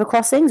serious river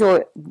crossings,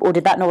 or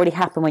did that not really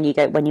happen when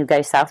you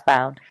go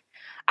southbound?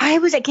 I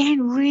was,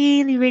 again,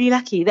 really, really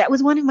lucky. That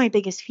was one of my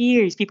biggest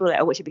fears. People are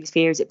like, oh, what's your biggest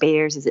fear? Is it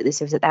bears? Is it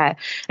this? Is it that?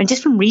 And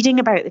just from reading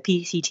about the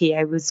PCT,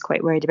 I was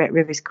quite worried about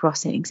rivers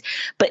crossings.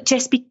 But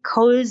just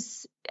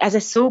because as a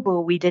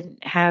SOBO we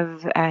didn't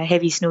have a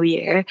heavy snow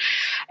year,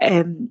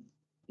 I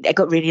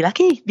got really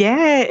lucky.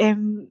 Yeah.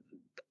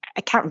 I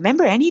can't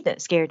remember any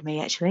that scared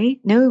me, actually.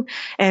 No.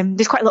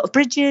 There's quite a lot of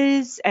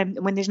bridges.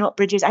 When there's not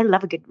bridges, I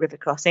love a good river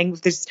crossing.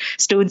 If there's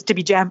stones to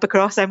be jumped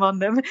across, I'm on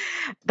them.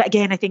 But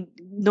again, I think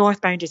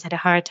northbounders had a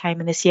hard time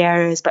in the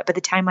Sierras. But by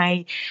the time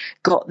I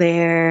got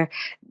there,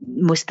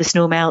 most of the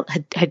snow melt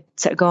had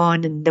sort of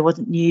gone, and there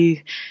wasn't new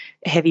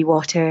heavy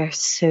water.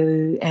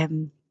 So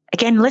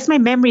again, unless my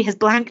memory has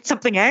blanked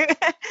something out,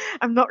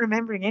 I'm not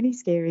remembering any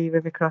scary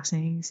river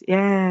crossings.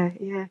 Yeah,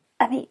 yeah.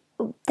 I mean,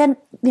 then,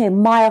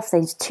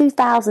 milestones,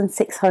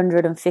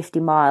 2,650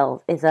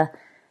 miles is a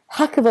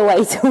heck of a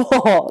way to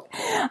walk.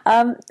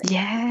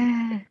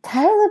 Yeah.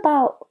 Tell us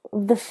about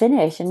the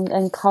finish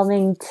and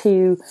coming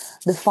to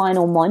the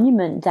final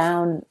monument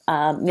down,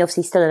 you're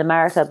obviously still in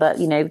America, but,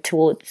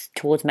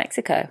 towards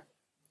Mexico.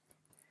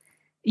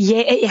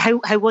 Yeah,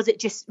 how was it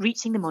just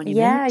reaching the monument?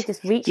 Yeah,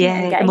 just reaching it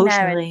and getting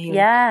emotionally.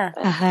 there.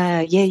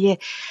 And,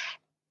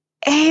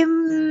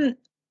 yeah.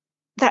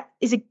 That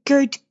is a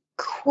good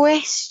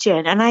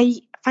question, and I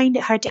find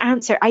it hard to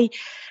answer. I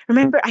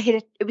remember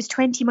it was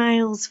 20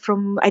 miles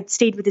from, I'd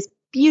stayed with this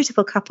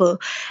beautiful couple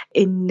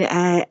in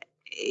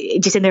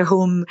just in their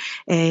home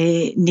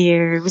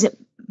near, was it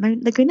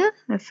Mount Laguna?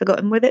 I've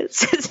forgotten where the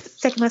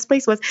second last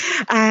place was.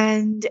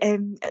 And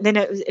then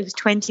it was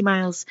 20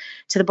 miles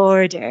to the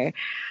border.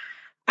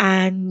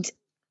 And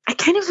I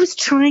kind of was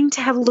trying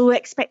to have low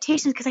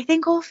expectations, because I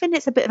think often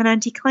it's a bit of an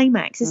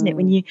anticlimax, isn't it?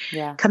 When you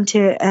come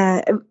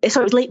to, it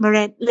was Lake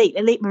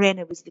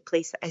Morena was the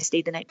place that I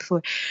stayed the night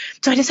before.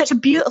 So I had such a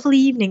beautiful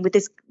evening with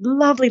this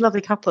lovely,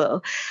 lovely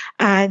couple.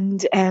 And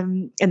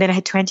then I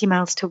had 20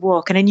 miles to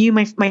walk. And I knew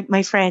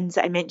my friends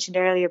that I mentioned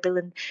earlier, Bill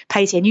and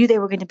Patty, I knew they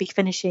were going to be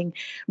finishing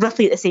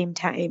roughly at the same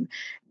time.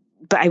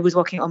 But I was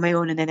walking on my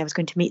own, and then I was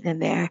going to meet them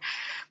there.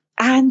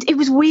 And it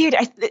was weird.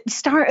 At the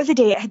start of the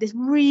day, I had this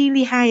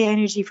really high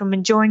energy from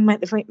enjoying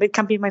the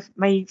company of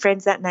my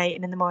friends that night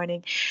and in the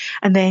morning,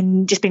 and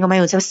then just being on my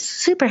own. So I was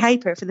super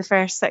hyper for the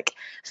first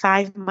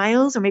 5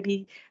 miles, or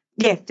maybe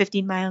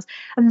 15 miles.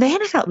 And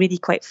then I felt really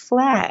quite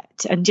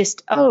flat and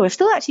just, I've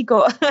still actually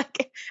got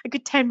a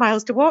good 10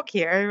 miles to walk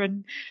here.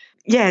 And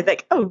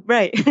oh,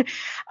 right.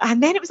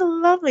 And then it was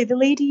the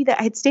lady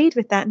that I had stayed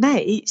with that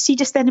night, she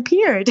just then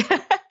appeared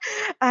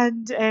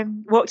and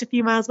walked a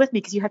few miles with me,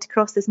 because you had to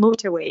cross this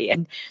motorway.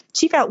 And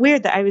she felt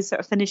weird that I was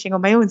sort of finishing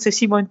on my own, so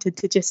she wanted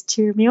to just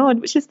cheer me on,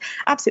 which was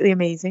absolutely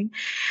amazing.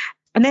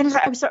 And then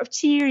I was sort of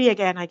cheery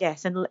again, I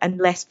guess, and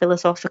less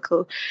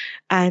philosophical.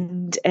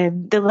 And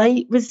the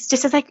light was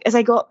just, as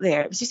I got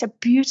there, it was just a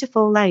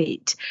beautiful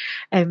light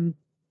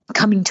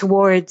coming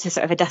towards a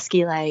sort of a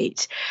dusky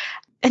light.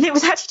 And it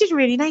was actually just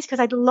really nice, because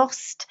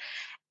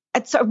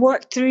I'd sort of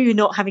worked through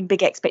not having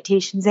big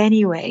expectations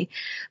anyway.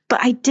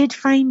 But I did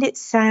find it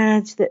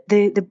sad that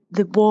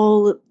the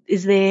wall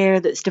is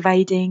there that's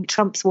dividing,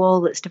 Trump's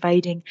wall that's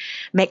dividing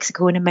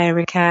Mexico and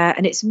America.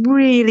 And it's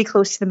really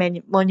close to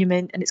the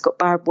monument, and it's got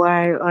barbed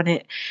wire on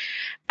it.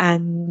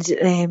 And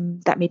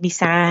that made me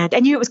sad. I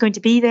knew it was going to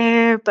be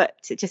there, but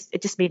it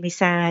just made me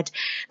sad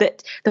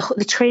that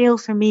the trail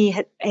for me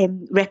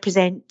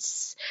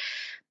represents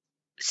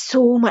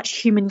so much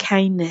human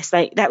kindness.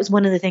 Like, that was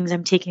one of the things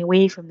I'm taking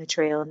away from the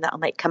trail, and that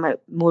might come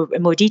out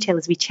in more detail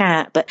as we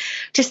chat. But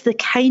just the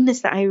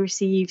kindness that I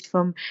received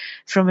from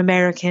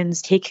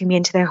Americans taking me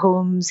into their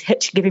homes,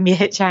 giving me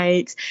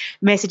hitchhikes,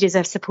 messages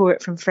of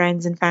support from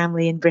friends and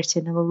family in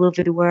Britain and all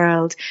over the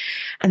world,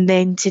 and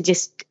then to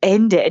just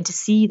end it and to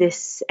see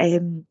this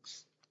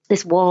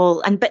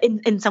wall. But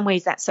in some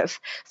ways that's sort of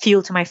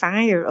fuel to my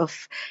fire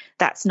of,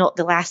 that's not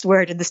the last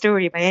word in the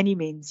story by any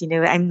means.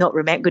 I'm not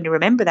going to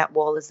remember that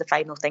wall as the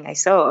final thing I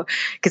saw,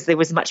 because there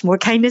was much more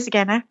kindness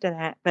again after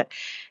that. But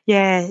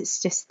yeah, it's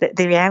just the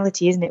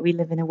reality, isn't it? We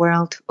live in a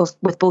world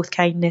with both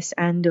kindness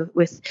and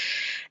with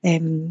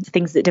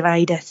things that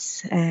divide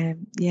us.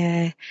 And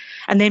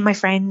then my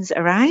friends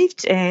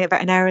arrived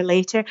about an hour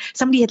later.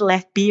 Somebody had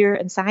left beer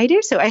and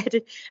cider, so I had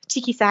a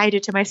cheeky cider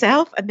to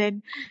myself. And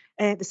then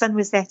the sun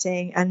was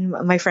setting, and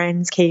my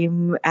friends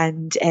came,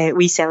 and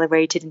we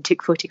celebrated and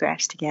took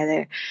photographs together.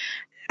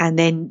 And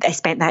then I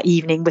spent that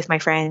evening with my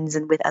friends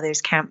and with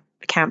others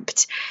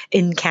camped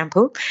in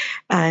Campo,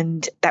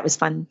 and that was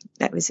fun.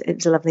 It was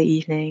a lovely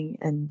evening.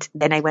 And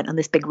then I went on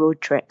this big road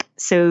trip,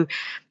 so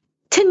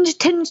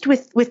tinged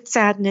with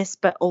sadness,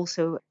 but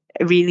also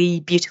a really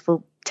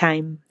beautiful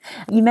time.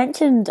 You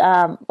mentioned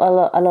a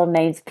lot of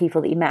names of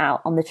people that you met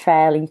out on the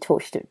trail, and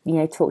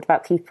you talked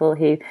about people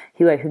who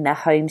opened their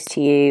homes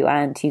to you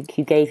and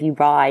who gave you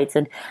rides.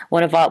 And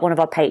one of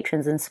our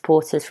patrons and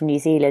supporters from New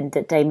Zealand,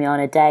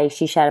 Damiana Day,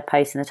 she shared a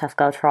post in the Tough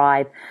Girl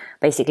Tribe,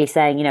 basically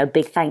saying, a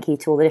big thank you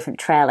to all the different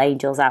trail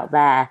angels out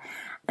there,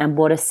 and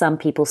what are some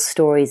people's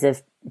stories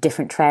of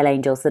different trail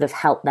angels that have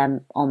helped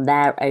them on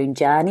their own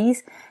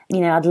journeys.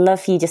 I'd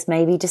love for you just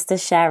to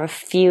share a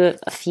few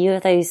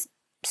of those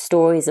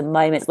stories and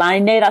moments. I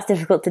know that's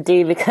difficult to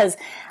do, because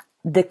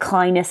the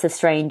kindness of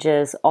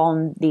strangers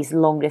on these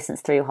long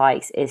distance through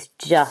hikes is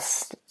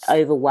just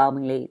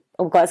overwhelmingly,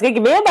 oh god, it's gonna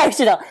get me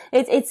emotional.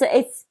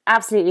 It's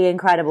absolutely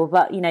incredible.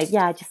 But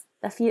just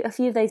a few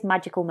of those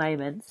magical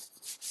moments.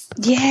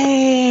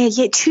 Yeah,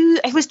 two.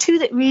 It was two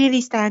that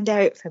really stand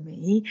out for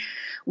me.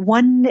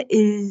 One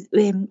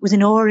was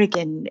in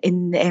Oregon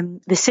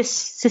in the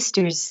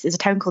Sisters. There's a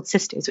town called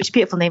Sisters, which is a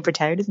beautiful name for a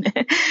town, isn't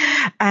it?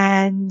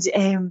 And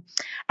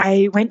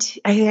I went.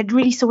 I had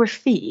really sore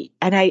feet,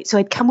 and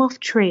I'd come off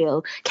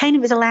trail. Kind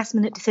of as a last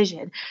minute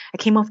decision. I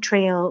came off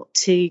trail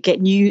to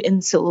get new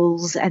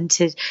insoles and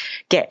to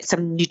get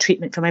some new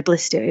treatment for my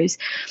blisters.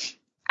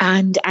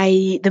 And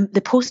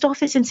the post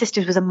office in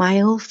Sisters was a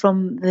mile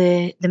from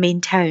the main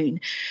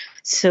town.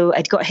 So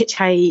I'd got a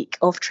hitchhike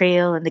off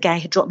trail, and the guy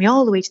had dropped me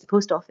all the way to the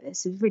post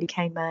office. He was a really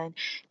kind man.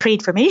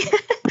 Prayed for me.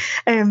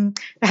 I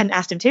hadn't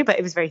asked him to, but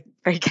it was very,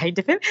 very kind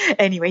of him.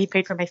 Anyway, he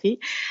prayed for my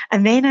feet.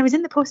 And then I was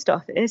in the post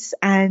office,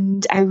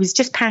 and I was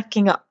just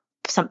packing up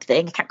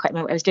something. I can't quite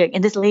remember what I was doing.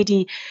 And this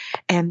lady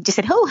just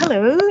said, "Oh,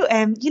 hello.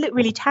 You look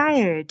really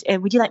tired.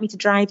 Would you like me to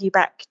drive you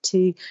back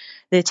to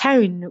the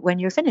town when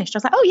you're finished?" I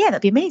was like, "Oh, yeah,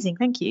 that'd be amazing.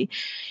 Thank you."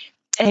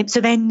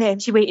 So then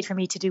she waited for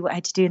me to do what I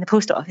had to do in the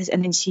post office,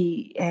 and then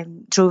she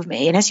drove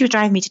me. And as she was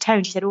driving me to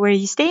town, she said, "Oh, where are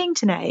you staying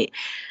tonight?"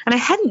 And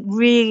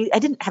I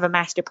didn't have a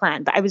master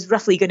plan, but I was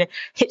roughly going to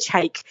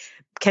hitchhike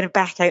kind of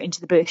back out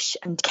into the bush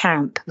and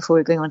camp before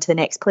we were going on to the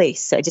next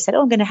place. So I just said,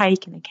 "Oh, I'm going to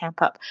hike and then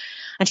camp up."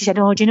 And she said,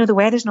 "Oh, do you know the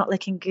weather's not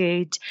looking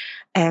good?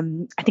 I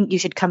think you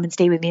should come and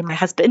stay with me and my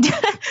husband."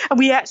 And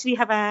we actually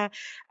have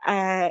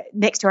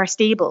next to our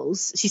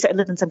stables, she sort of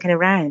lived on some kind of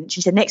ranch.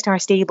 She said, next to our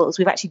stables,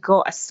 we've actually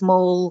got a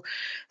small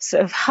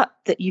sort of hut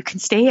that you can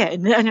stay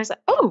in. And I was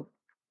like, "Oh,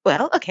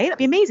 well, okay, that'd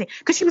be amazing."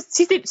 Because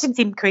she didn't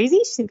seem crazy.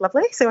 She seemed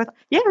lovely. So I thought,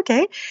 yeah,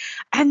 okay.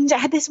 And I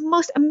had this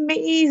most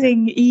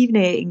amazing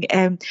evening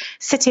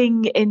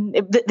sitting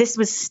in, this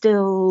was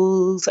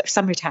still sort of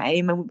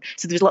summertime. And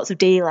so there was lots of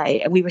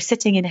daylight. And we were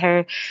sitting in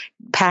her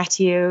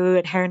patio,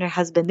 and her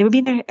husband, they would be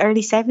in their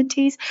early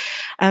 70s.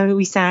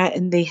 We sat,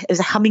 and there was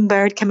a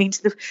hummingbird coming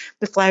to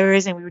the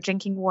flowers, and we were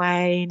drinking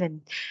wine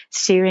and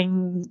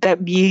sharing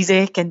that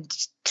music and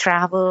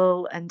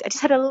travel. And I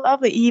just had a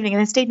lovely evening,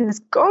 and I stayed in this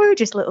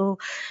gorgeous little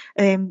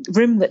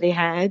room that they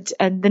had.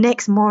 And the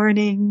next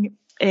morning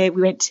we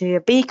went to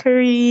a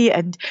bakery,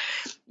 and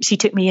she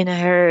took me in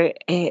her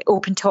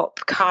open top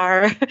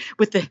car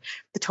with the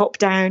top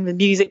down, with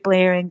music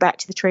blaring, back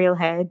to the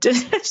trailhead.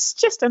 It's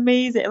just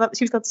amazing.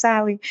 She was called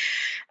Sally,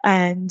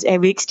 and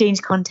we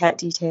exchanged contact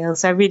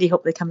details. So I really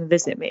hope they come and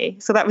visit me.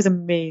 So that was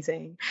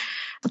amazing.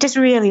 It just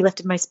really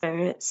lifted my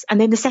spirits. And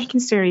then the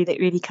second story that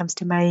really comes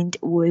to mind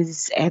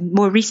was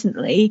more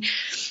recently.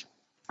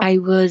 I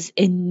was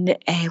in,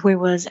 where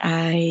was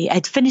I?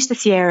 I'd finished the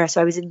Sierra,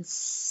 so I was in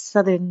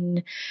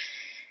Southern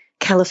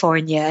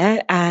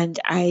California, and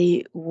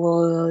I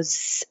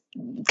was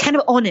kind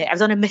of on it. I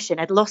was on a mission.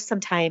 I'd lost some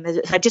time.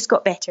 I just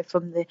got better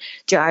from the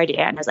Giardia,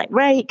 and I was like,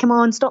 right, come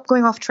on, stop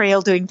going off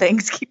trail doing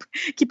things.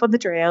 Keep on the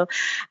trail.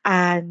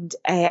 And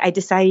I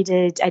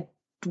decided I'd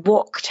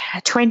walked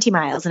 20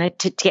 miles and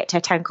to get to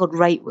a town called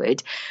Wrightwood,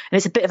 and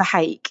it's a bit of a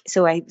hike.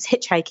 So I was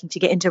hitchhiking to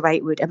get into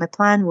Wrightwood, and my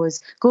plan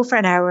was go for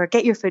an hour,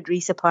 get your food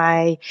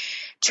resupply,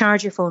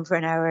 charge your phone for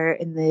an hour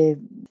in the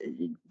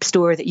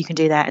store that you can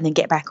do that, and then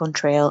get back on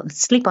trail and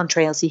sleep on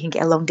trail so you can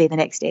get a long day the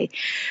next day.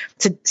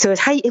 So I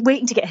was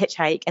waiting to get a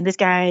hitchhike, and this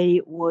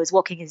guy was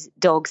walking his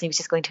dogs, and he was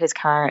just going to his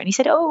car, and he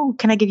said, "Oh,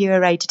 can I give you a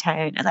ride to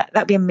town?" And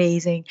that'd be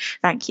amazing,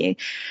 thank you.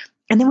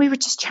 And then we were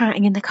just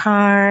chatting in the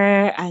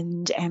car,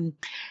 and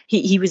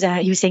he was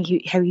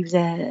saying how he was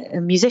a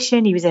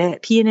musician, he was a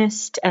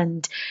pianist,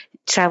 and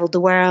travelled the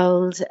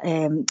world,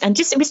 and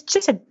it was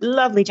just a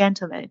lovely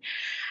gentleman.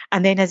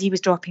 And then as he was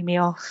dropping me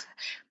off,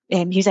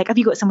 he was like, "Have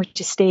you got somewhere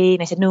to stay?"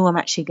 And I said, "No, I'm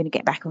actually going to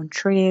get back on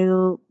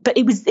trail." But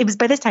it was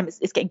by this time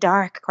it's getting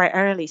dark quite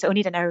early, so I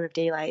only had an hour of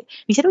daylight.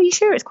 And he said, "Oh, you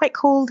sure? It's quite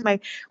cold.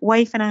 My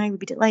wife and I would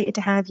be delighted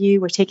to have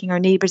you. We're taking our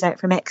neighbours out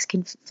for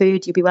Mexican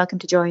food. You'll be welcome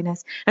to join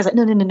us." I was like,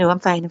 No, I'm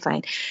fine.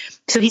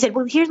 So he said,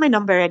 "Well, here's my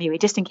number anyway,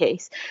 just in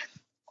case."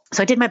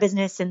 So I did my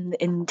business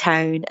in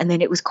town, and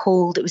then it was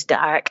cold, it was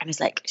dark, and I was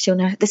like,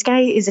 "Shona, this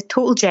guy is a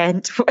total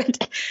gent.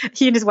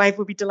 He and his wife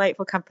would be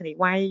delightful company.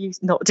 Why are you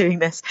not doing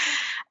this?"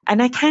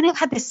 And I kind of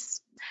had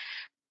this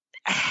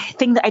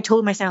thing that I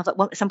told myself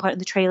at some point on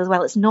the trail as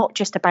well. It's not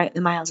just about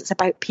the miles, it's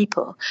about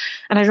people.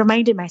 And I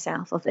reminded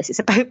myself of this. It's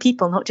about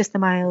people, not just the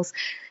miles.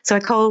 So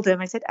I called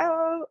him. I said,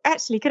 "Oh,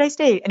 actually, could I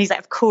stay?" And he's like,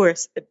 "Of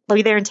course. I'll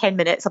be there in 10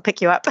 minutes. I'll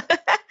pick you up."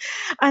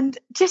 And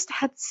just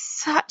had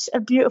such a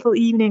beautiful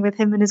evening with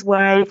him and his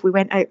wife. We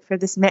went out for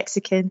this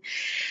Mexican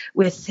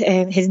with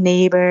his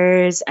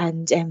neighbours,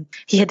 and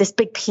he had this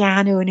big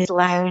piano in his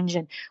lounge.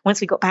 And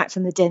once we got back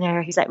from the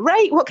dinner, he's like,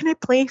 "Right, what can I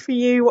play for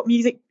you? What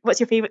music? What's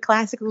your favourite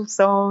classical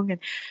song?" And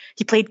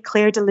he played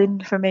Claire de Lune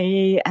for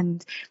me,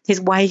 and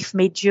his wife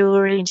made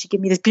jewellery, and she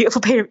gave me this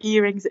beautiful pair of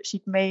earrings that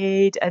she'd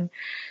made. And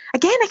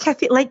again, I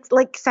feel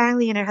like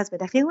Sally and her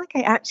husband, I feel like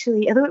I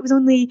actually, although it was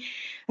only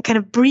a kind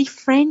of brief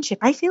friendship,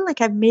 I feel like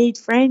I've made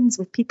friends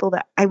with people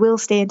that I will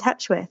stay in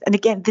touch with. And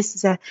again, this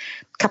is a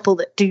couple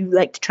that do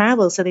like to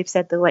travel, so they've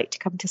said they like to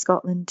come to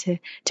Scotland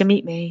to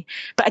meet me.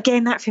 But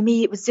again, that for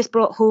me, it was just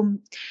brought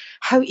home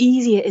how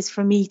easy it is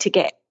for me to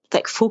get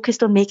like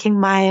focused on making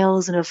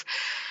miles and of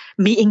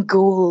meeting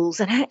goals.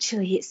 And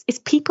actually, it's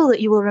people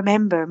that you will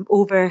remember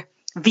over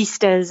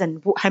vistas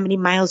and how many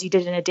miles you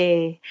did in a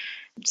day.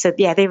 So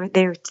yeah, there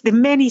are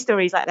many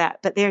stories like that,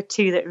 but they're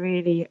two that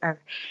really are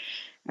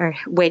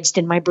wedged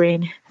in my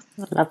brain.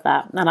 I love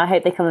that, and I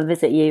hope they come and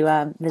visit you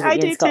in Scotland. I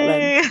do too.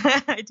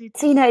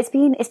 So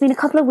it's been a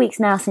couple of weeks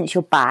now since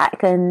you're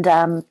back, and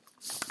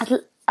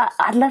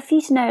I'd love for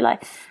you to know,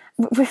 like,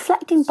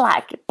 reflecting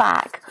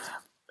back,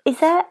 is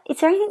there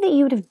anything that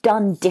you would have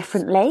done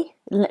differently,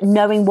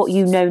 knowing what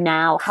you know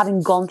now,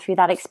 having gone through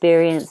that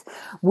experience?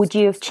 Would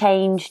you have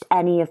changed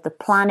any of the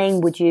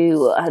planning? Would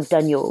you have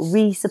done your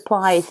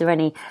resupply? Is there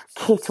any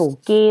kit or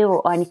gear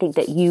or anything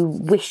that you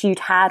wish you'd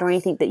had, or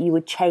anything that you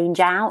would change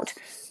out?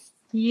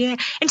 Yeah,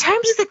 in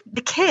terms of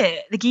the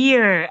kit, the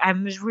gear, I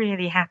was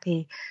really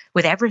happy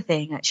with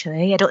everything,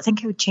 actually. I don't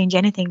think I would change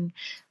anything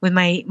with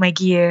my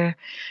gear.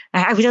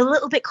 I was a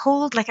little bit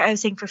cold, like I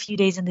was saying, for a few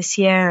days in the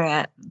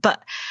Sierra,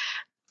 but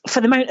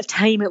for the amount of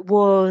time it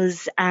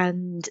was,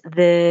 and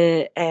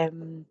the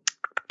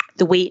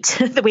weight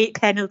the weight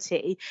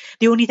penalty,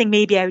 the only thing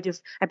maybe I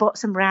bought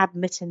some rab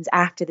mittens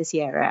after the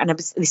Sierra, and I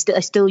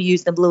still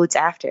used them loads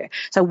after,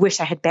 so I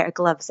wish I had better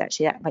gloves.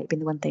 Actually, that might have been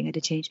the one thing I'd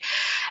have changed.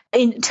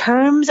 In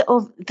terms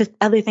of the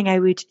other thing I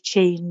would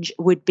change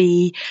would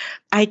be,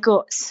 I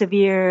got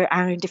severe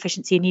iron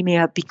deficiency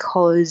anemia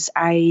because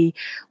I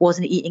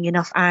wasn't eating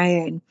enough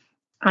iron.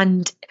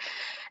 And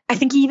I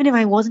think even if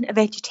I wasn't a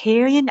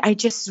vegetarian, I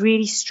just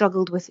really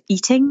struggled with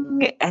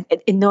eating. And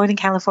in Northern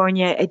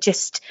California,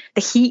 the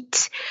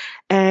heat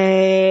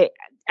and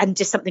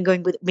just something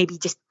going with maybe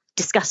just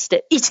disgust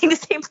at eating the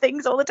same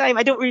things all the time.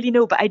 I don't really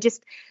know, but I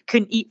just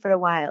couldn't eat for a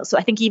while. So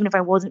I think even if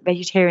I wasn't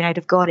vegetarian, I'd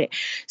have got it.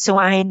 So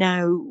I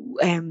now,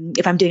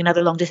 if I'm doing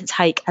another long distance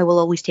hike, I will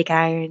always take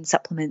iron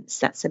supplements.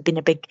 That's been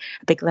a big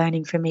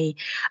learning for me.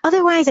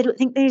 Otherwise, I don't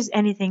think there's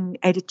anything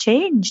I'd have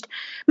changed.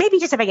 Maybe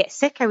just if I get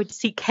sick, I would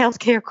seek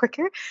healthcare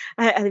quicker.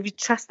 I would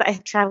trust that I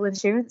have travel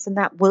insurance and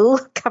that will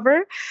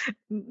cover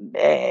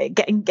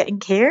getting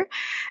care.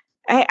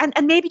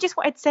 And maybe just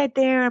what I'd said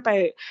there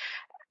about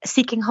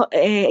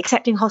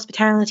accepting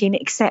hospitality and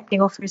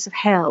accepting offers of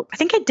help. I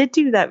think I did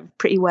do that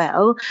pretty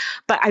well,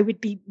 but I would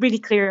be really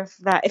clear of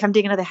that if I'm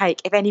doing another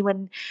hike. If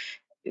anyone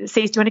says,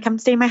 do you want to come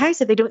stay in my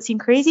house if they don't seem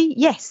crazy?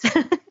 Yes.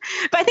 But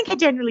I think I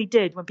generally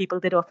did when people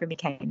did offer me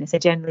kindness. I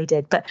generally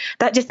did. But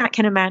that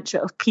kind of mantra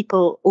of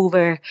people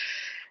over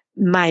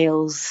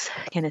miles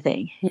kind of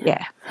thing.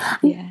 Yeah.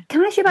 Can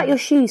I ask you about your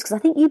shoes? Because I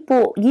think you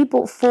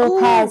bought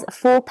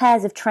four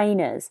pairs of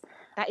trainers.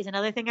 That is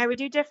another thing I would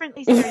do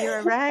differently, Sarah.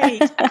 You're right.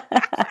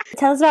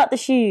 Tell us about the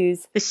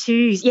shoes. The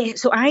shoes. Yeah.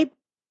 So I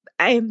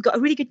got a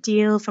really good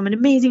deal from an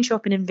amazing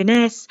shop in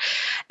Inverness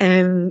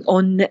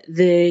on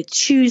the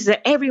shoes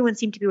that everyone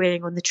seemed to be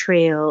wearing on the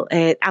trail,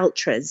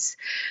 Altras.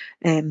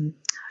 I've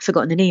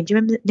forgotten the name. Do you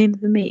remember the name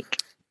of the make?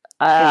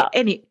 But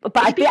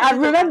I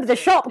remember the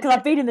shop because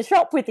I've been in the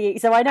shop with you,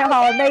 so I know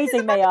how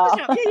amazing they are.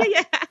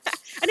 Yeah.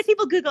 And if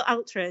people Google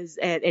Altras,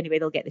 anyway,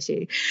 they'll get the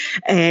shoe.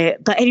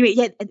 But anyway,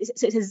 yeah,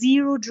 so it's a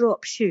 0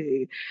 drop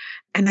shoe.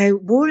 And I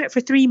wore it for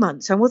 3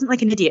 months. So I wasn't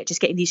like an idiot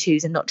just getting these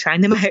shoes and not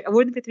trying them out. I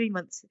wore them for 3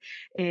 months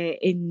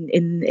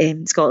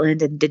in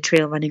Scotland and did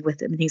trail running with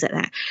them and things like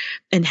that.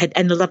 And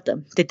I loved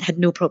them. Had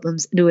no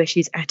problems, no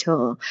issues at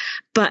all.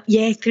 But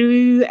yeah,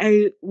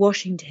 throughout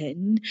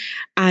Washington,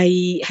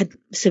 I had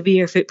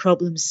severe foot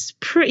problems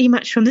pretty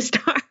much from the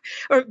start.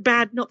 Or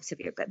bad, not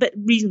severe, but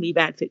reasonably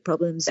bad foot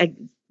problems.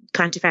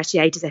 Plantar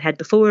fasciitis I had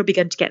before,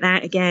 begun to get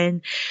that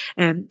again.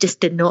 Just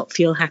did not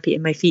feel happy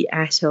in my feet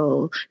at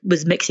all.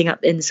 Was mixing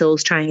up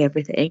insoles, trying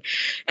everything.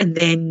 And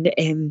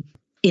then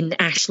in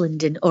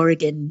Ashland in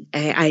Oregon,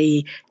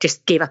 I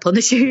just gave up on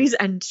the shoes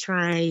and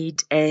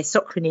tried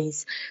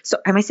Socrates. So,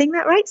 am I saying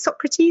that right?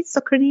 Socrates,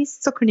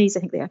 I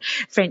think they are.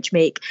 French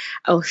make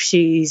of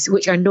shoes,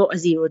 which are not a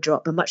 0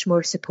 drop, a much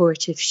more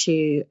supportive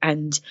shoe.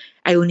 And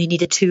I only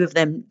needed 2 of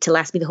them to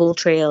last me the whole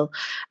trail,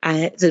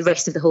 the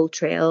rest of the whole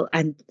trail.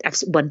 And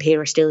one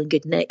pair are still in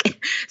good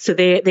nick. So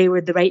they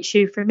were the right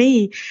shoe for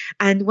me.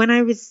 And when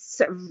I was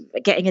sort of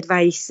getting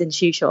advice in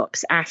shoe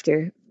shops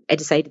after I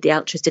decided the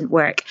Altras didn't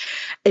work,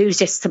 it was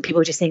just some people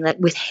were just saying, like,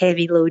 with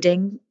heavy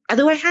loading.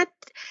 Although I had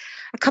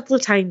a couple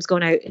of times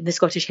gone out in the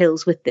Scottish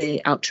hills with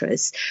the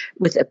Altras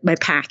with my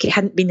pack, it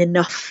hadn't been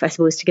enough, I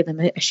suppose, to give them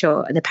a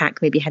shot, and the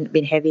pack maybe hadn't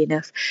been heavy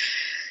enough.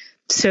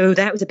 So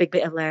that was a big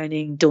bit of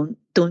learning. Don't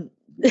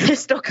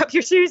stock up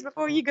your shoes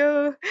before you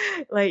go.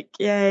 Like,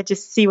 yeah,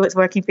 just see what's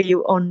working for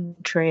you on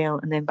trail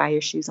and then buy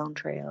your shoes on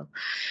trail.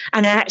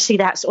 And actually,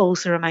 that's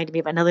also reminded me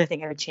of another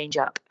thing I would change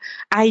up.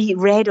 I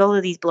read all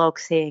of these blogs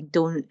saying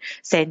don't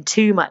send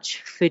too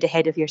much food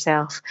ahead of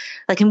yourself.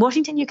 Like in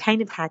Washington, you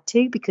kind of had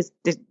to because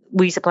the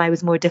resupply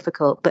was more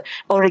difficult, but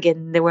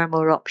Oregon, there were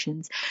more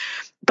options.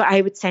 But I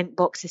would send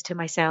boxes to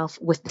myself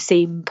with the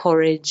same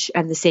porridge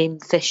and the same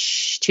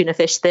tuna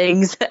fish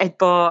things that I'd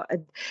bought,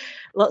 and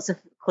lots of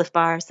Cliff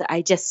Bars that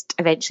I just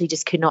eventually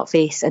just could not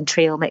face, and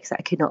trail mix that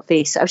I could not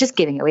face. So I was just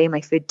giving away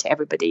my food to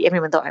everybody.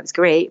 Everyone thought I was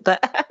great,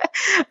 but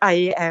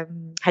I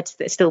had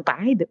to still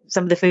buy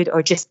some of the food,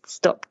 or just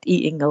stopped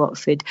eating a lot of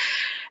food.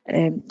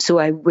 So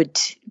I would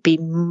be,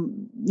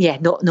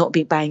 not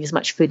be buying as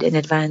much food in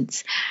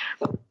advance.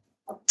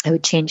 I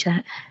would change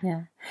that.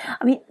 Yeah.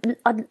 I mean,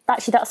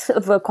 actually, that's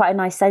sort of quite a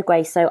nice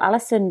segue. So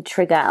Alison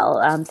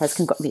Trigell says,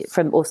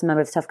 from awesome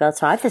member of Tough Girl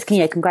Tribe, says,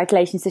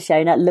 congratulations to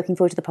Shona. Looking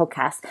forward to the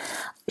podcast.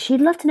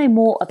 She'd love to know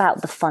more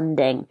about the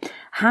funding.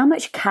 How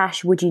much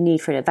cash would you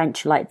need for an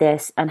adventure like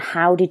this? And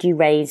how did you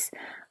raise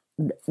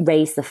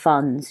the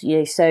funds?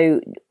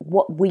 So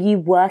what were you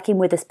working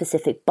with a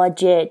specific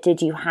budget?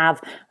 Did you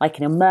have like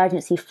an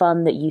emergency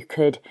fund that you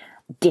could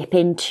dip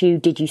into?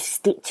 Did you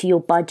stick to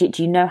your budget?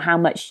 Do you know how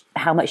much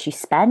you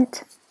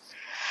spent?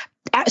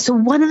 So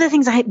one of the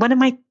things one of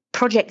my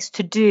projects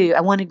to do,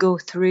 I want to go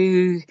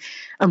through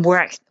and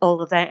work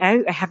all of that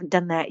out. I haven't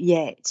done that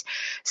yet.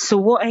 So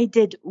what I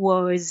did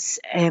was,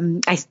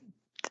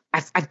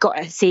 I've got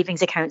a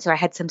savings account, so I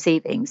had some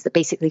savings that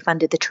basically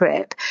funded the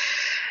trip.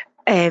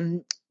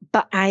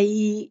 But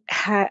I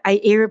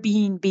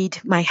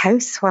Airbnb'd my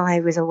house while I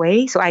was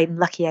away. So I'm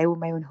lucky I own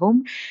my own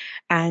home.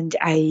 And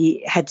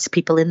I had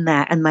people in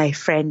that, and my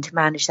friend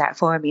managed that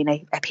for me, and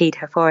I paid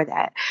her for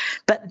that.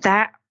 But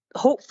that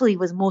hopefully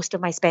was most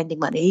of my spending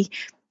money.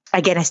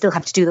 Again, I still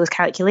have to do those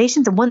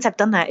calculations. And once I've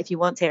done that, if you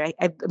want to,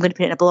 I'm going to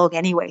put it in a blog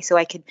anyway, so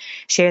I can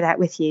share that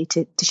with you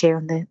to share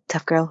on the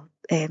Tough Girl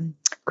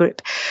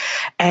group.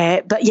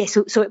 But yeah,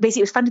 so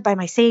basically it was funded by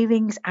my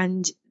savings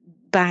and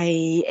by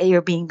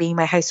Airbnb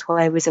my house while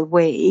I was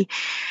away.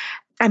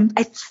 And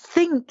I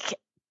think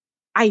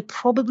I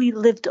probably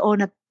lived on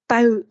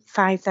about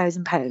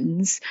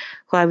 £5,000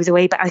 while I was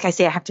away. But like I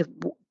say, I have to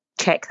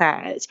check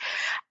that.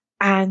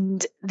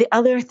 And the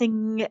other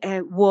thing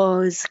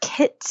was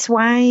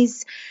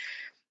kits-wise.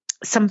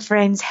 Some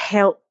friends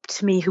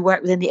helped me who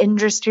work within the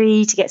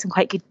industry to get some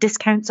quite good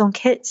discounts on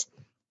kits.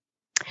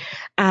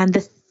 And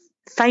the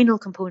final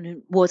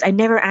component was I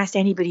never asked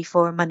anybody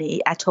for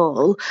money at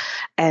all.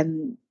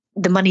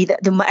 The money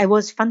I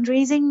was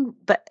fundraising,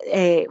 but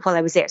while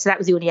I was there, so that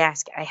was the only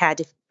ask I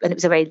had, and it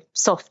was a very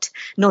soft,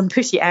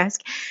 non-pushy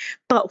ask.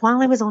 But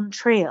while I was on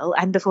trail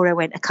and before I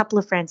went, a couple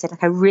of friends said,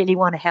 like, I really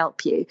want to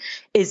help you.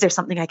 Is there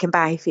something I can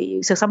buy for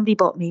you? So somebody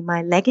bought me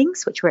my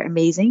leggings, which were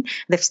amazing.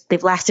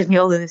 They've lasted me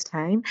all of this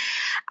time.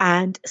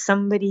 And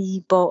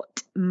somebody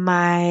bought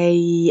my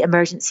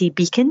emergency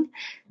beacon.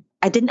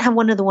 I didn't have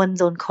one of the ones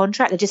on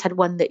contract. I just had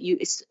one that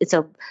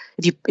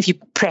if you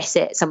press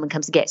it, someone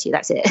comes and gets you.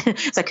 That's it.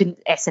 So I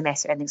couldn't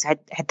SMS or anything. So I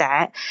had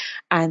that.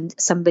 And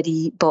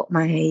somebody bought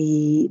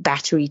my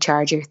battery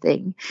charger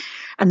thing.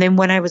 And then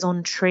when I was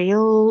on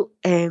trail,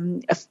 a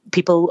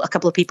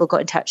couple of people got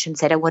in touch and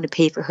said, I want to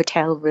pay for a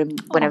hotel room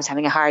when I was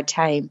having a hard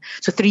time.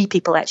 So 3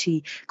 people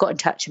actually got in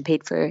touch and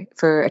paid for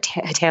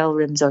hotel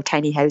rooms or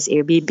tiny house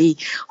Airbnb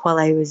while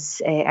I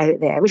was out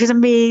there, which was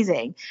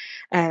amazing.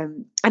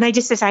 And I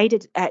just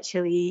decided,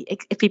 actually,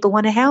 if people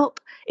want to help,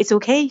 it's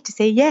okay to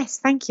say, yes,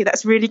 thank you.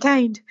 That's really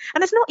kind.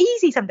 And it's not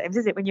easy sometimes,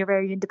 is it, when you're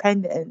very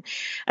independent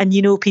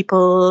and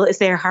people, it's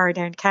their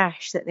hard-earned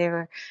cash that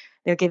they're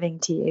giving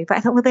to you. But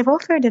I thought, well, they've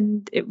offered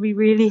and it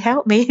really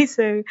helped me.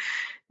 So,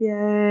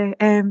 yeah.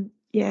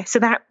 So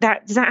that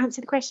does that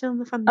answer the question on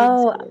the funding?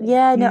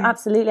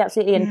 Absolutely.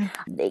 And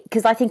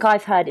because I think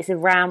I've heard it's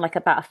around like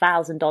about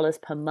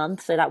 $1,000 per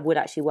month, so that would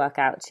actually work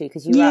out too,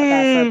 because you were out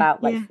there for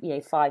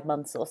about 5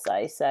 months or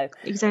so. So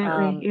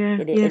exactly,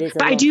 it is.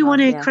 But I do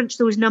want to crunch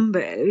those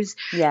numbers.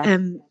 So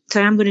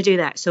I'm going to do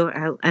that. So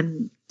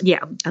I'm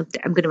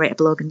going to write a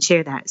blog and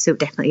share that. So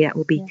definitely that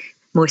will be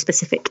more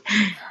specific.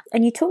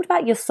 And you talked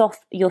about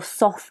your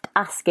soft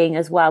asking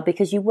as well,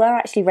 because you were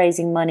actually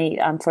raising money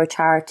for a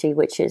charity,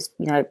 which is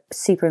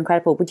super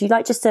incredible. Would you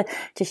like just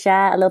to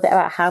share a little bit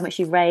about how much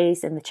you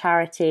raised and the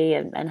charity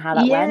and how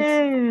that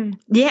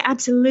went? Yeah,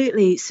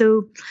 absolutely.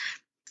 So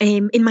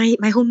in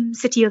my home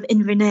city of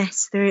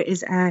Inverness, there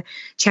is a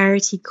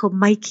charity called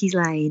Mikey's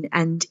Line,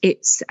 and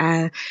it's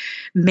a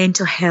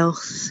mental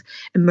health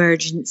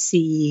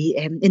emergency.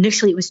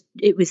 Initially,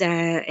 it was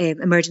a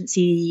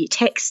emergency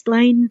text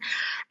line,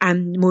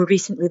 and more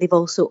recently, they've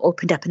also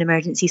opened up an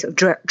emergency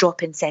sort of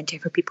drop-in centre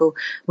for people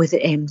with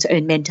sort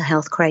of mental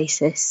health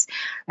crisis.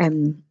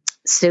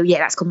 So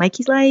that's called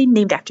Mikey's Line,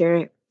 named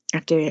after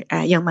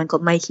a young man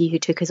called Mikey who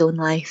took his own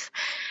life,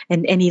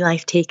 and any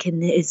life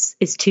taken is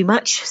too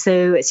much.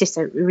 So it's just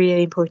a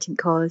really important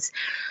cause.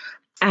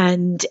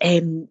 And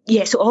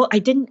so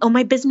on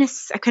my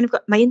business, I kind of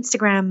got my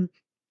Instagram.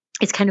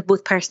 It's kind of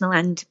both personal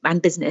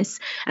and business.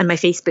 And my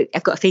Facebook,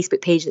 I've got a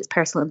Facebook page that's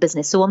personal and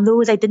business. So on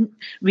those, I didn't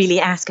really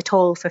ask at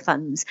all for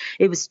funds.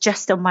 It was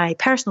just on my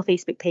personal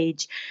Facebook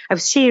page. I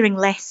was sharing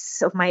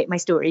less of my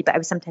story, but I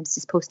was sometimes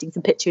just posting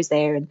some pictures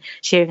there and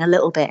sharing a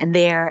little bit. And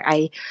there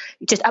I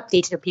just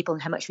updated people on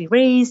how much we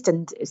raised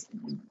and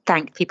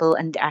thanked people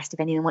and asked if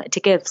anyone wanted to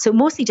give. So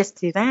mostly just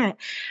through that.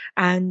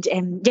 And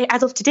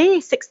as of today,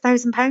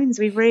 £6,000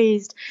 we've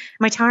raised.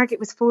 My target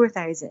was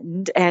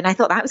 4,000, and I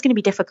thought that was going to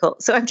be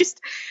difficult. So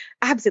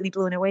absolutely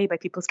blown away by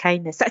people's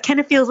kindness. That kind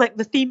of feels like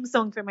the theme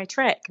song for my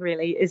trek,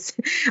 really, is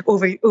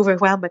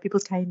overwhelmed by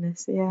people's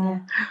kindness. Yeah.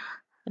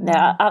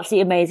 No,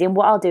 absolutely amazing.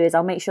 What I'll do is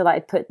I'll make sure that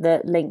I put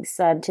the links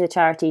to the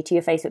charity, to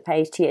your Facebook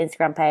page, to your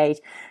Instagram page,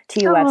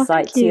 to your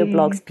website, to your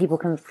blogs. People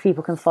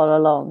can follow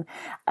along.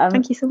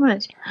 Thank you so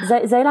much.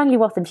 Zoe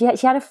Langley-Wathen, she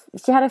had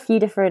a few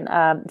different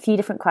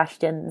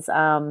questions.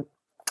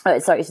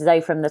 Sorry,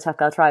 Zoe from the Tough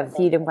Girl Tribe. A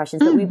few different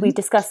questions, but we've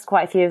discussed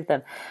quite a few of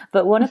them.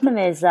 But one of them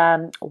is,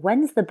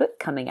 when's the book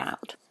coming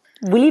out?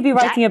 Will you be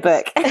writing a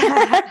book?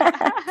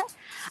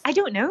 I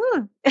don't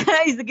know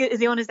is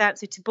the honest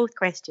answer to both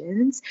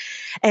questions.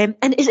 And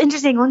it's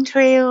interesting, on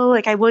trail,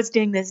 like I was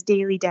doing this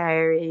daily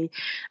diary,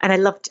 and I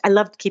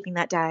loved keeping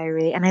that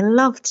diary, and I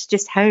loved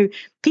just how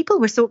people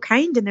were so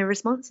kind in their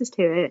responses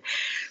to it.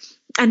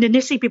 And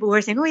initially people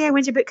were saying, oh yeah,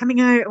 when's your book coming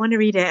out? I want to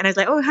read it. And I was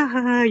like, oh, ha,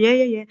 ha, ha,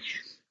 yeah.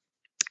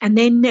 And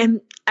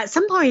then at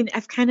some point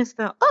I've kind of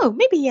thought, oh,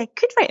 maybe I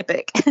could write a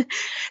book.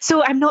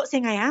 So I'm not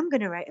saying I am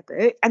going to write a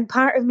book. And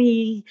part of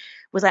me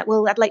was like,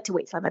 well, I'd like to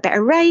wait till I'm a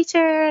better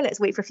writer. Let's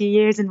wait for a few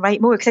years and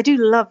write more, because I do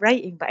love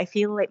writing, but I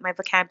feel like my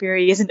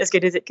vocabulary isn't as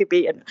good as it could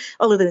be and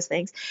all of those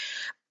things.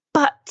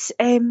 But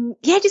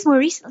just more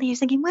recently I was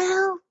thinking,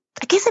 well,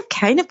 I guess I've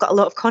kind of got a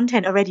lot of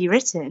content already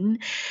written.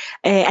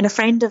 And a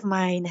friend of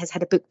mine has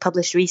had a book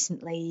published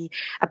recently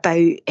about,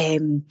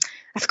 I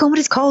forgot what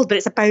it's called, but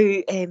it's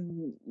about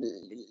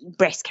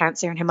breast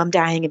cancer and her mum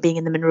dying and being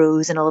in the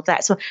Monroes and all of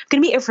that. So I'm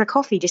going to meet her for a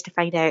coffee just to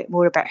find out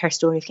more about her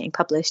story of getting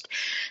published.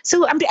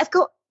 So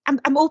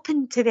I'm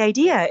open to the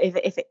idea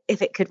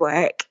if it could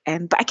work.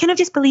 But I kind of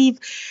just believe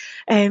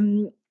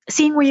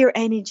seeing where your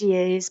energy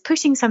is,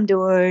 pushing some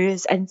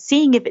doors and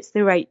seeing if it's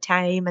the right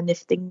time and if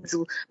things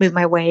will move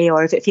my way,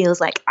 or if it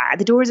feels like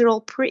the doors are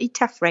all pretty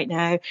tough right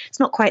now, it's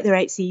not quite the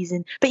right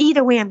season. But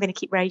either way, I'm going to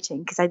keep writing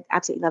because I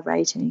absolutely love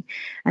writing,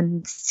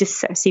 and just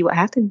sort of see what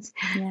happens.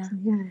 Yeah.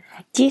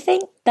 Do you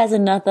think there's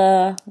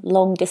another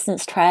long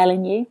distance trail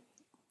in you?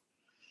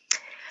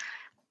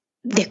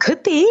 There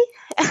could be.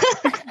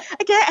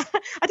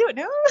 I don't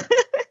know.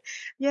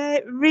 Yeah,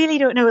 really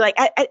don't know. Like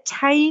at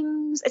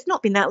times, it's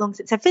not been that long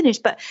since I've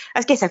finished, but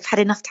I guess I've had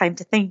enough time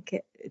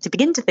to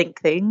begin to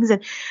think things.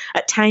 And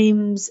at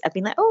times I've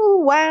been like, oh,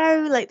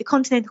 wow, like the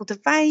Continental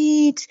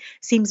Divide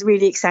seems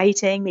really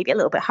exciting, maybe a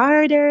little bit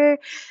harder,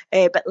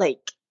 but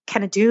like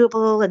kind of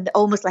doable, and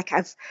almost like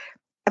I've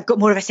got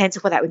more of a sense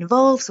of what that would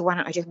involve. So why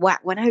don't I just whack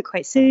one out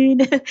quite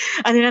soon? And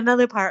then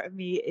another part of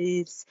me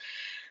is,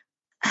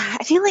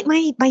 I feel like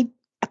my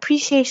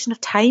appreciation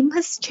of time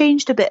has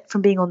changed a bit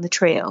from being on the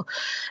trail,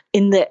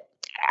 in that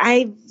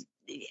I've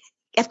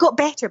got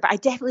better, but I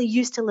definitely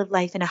used to live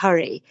life in a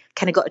hurry,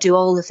 kind of got to do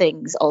all the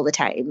things all the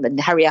time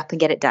and hurry up and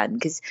get it done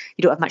because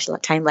you don't have much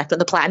time left on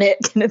the planet,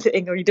 kind of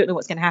thing, or you don't know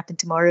what's going to happen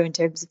tomorrow in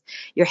terms of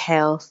your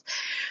health.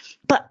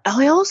 But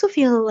I also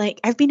feel like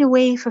I've been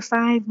away for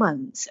 5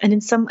 months, and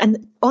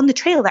on the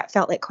trail that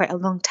felt like quite a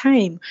long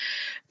time.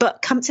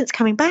 But since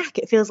coming back,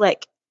 it feels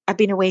like I've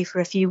been away for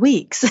a few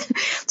weeks.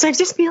 So I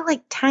just feel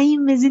like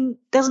time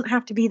doesn't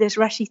have to be this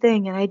rushy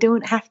thing, and I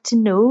don't have to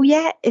know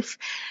yet if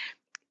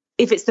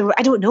it's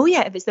I don't know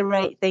yet if it's the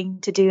right thing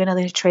to do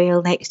another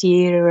trail next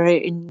year or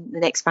in the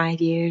next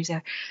 5 years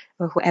or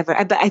whatever.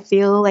 But I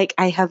feel like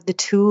I have the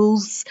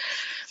tools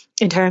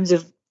in terms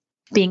of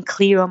being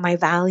clear on my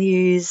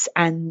values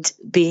and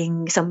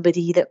being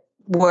somebody that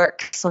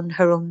works on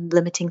her own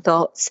limiting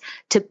thoughts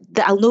that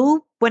I'll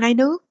know when I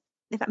know,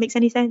 if that makes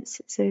any sense.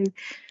 So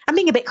I'm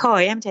being a bit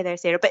coy, am I there,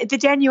 Sarah? But the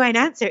genuine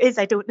answer is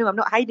I don't know. I'm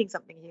not hiding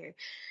something here.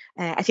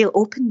 I feel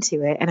open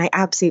to it, and I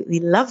absolutely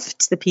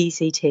loved the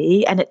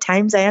PCT, and at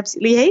times I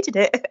absolutely hated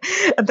it.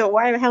 I thought,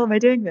 why the hell am I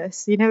doing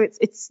this? You know,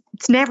 it's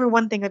never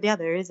one thing or the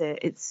other, is it?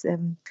 It's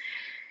and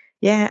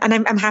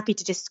I'm happy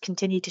to just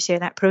continue to share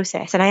that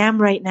process, and I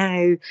am right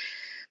now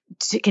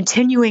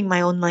continuing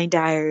my online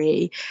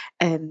diary,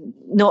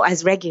 not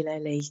as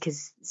regularly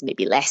because it's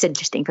maybe less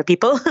interesting for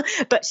people,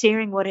 but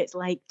sharing what it's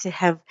like to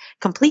have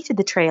completed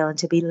the trail and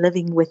to be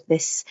living with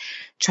this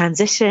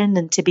transition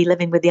and to be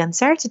living with the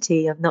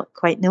uncertainty of not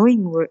quite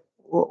knowing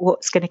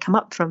what's going to come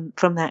up from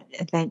that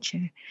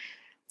adventure.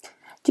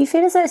 Do you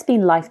feel as though it's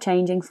been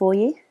life-changing for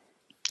you?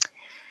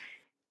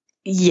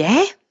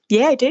 Yeah,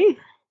 I do.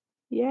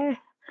 Yeah.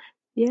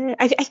 I mean,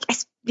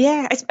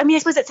 I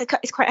suppose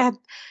it's quite a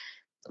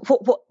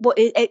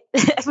I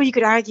suppose you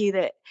could argue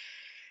that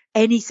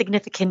any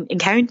significant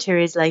encounter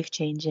is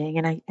life-changing,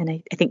 and I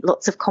think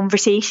lots of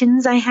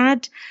conversations I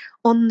had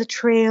on the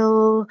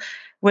trail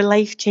were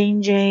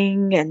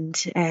life-changing, and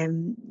I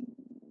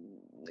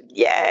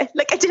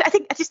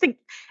just think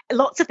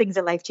lots of things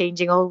are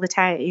life-changing all the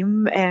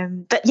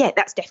time, but yeah,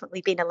 that's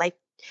definitely been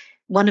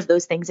one of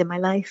those things in my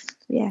life.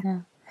 Yeah.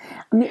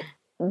 I mean,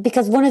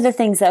 because one of the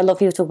things that a lot of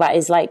people talk about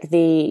is like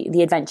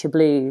the adventure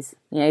blues,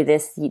 you know,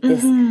 this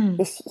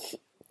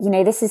you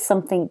know, this is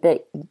something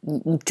that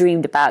you've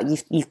dreamed about.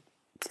 You've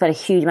spent a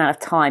huge amount of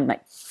time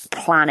like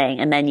planning,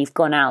 and then you've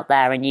gone out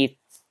there and you've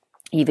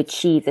you've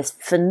achieved this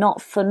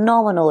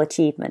phenomenal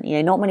achievement. You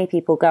know, not many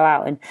people go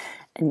out and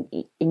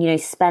you know,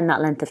 spend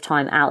that length of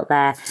time out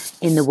there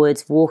in the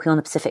woods, walking on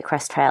the Pacific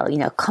Crest Trail, you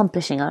know,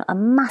 accomplishing a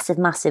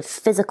massive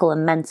physical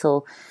and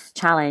mental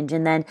challenge.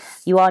 And then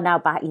you are now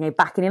back, you know,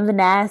 back in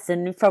Inverness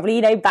and probably,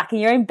 you know, back in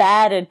your own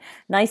bed and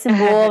nice and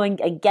warm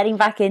and getting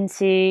back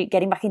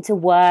into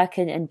work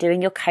and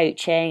doing your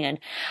coaching.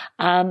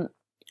 And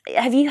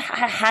have you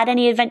had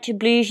any adventure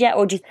blues yet,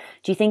 or do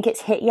you think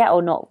it's hit yet,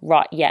 or not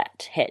right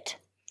yet hit?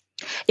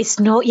 It's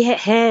not yet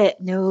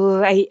hit.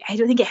 No, I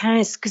don't think it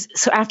has.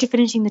 So after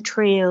finishing the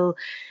trail,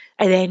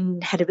 I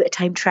then had a bit of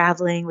time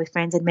traveling with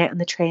friends I'd met on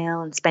the trail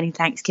and spending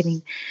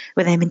Thanksgiving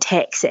with them in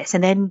Texas.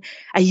 And then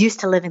I used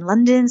to live in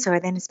London, so I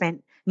then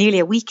spent nearly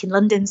a week in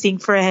London seeing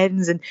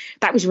friends, and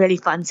that was really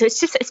fun. So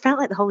it felt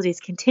like the holidays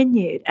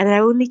continued. And I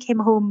only came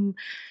home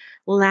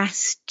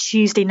last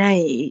Tuesday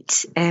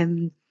night.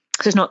 So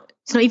it's not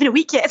even a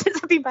week yet since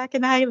I've been back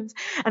in the Highlands.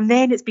 And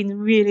then it's been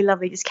really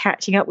lovely just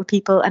catching up with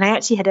people. And I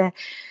actually had a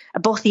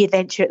bothy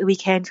adventure at the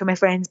weekend for my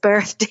friend's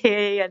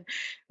birthday, and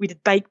we did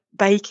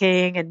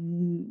biking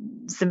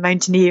and some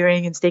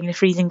mountaineering and staying in a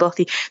freezing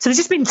bothy. So there's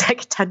just been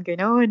like a ton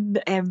going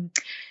on.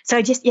 So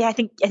I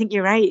think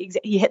you're right.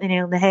 You hit the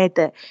nail on the head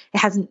that it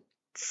hasn't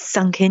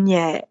sunk in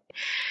yet.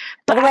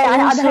 By the way,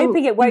 I'm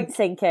hoping it won't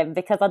sink in,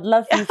 because I'd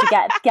love for you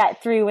to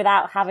get through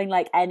without having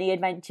like any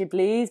adventure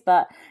blues,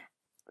 but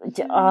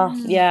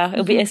yeah,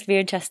 it'll be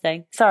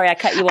interesting. Sorry, I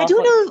cut you off. I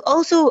don't know.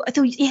 Also,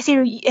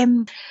 Sarah,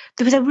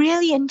 there was a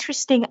really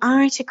interesting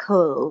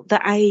article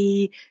that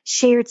I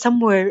shared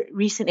somewhere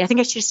recently. I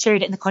think I just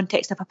shared it in the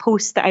context of a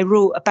post that I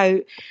wrote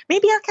about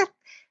maybe like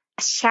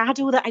a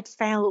shadow that I'd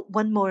felt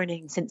one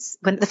morning since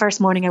the first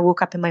morning I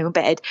woke up in my own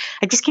bed.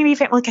 I just came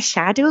felt like a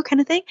shadow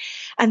kind of thing.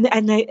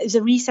 And there's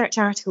a research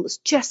article that's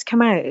just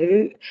come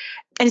out.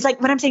 And it's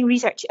like, when I'm saying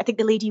research, I think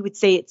the lady would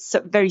say it's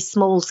sort of very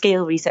small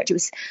scale research. It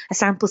was a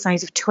sample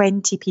size of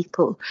 20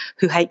 people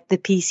who hiked the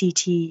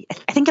PCT.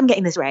 I think I'm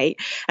getting this right.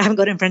 I haven't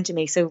got it in front of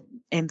me, so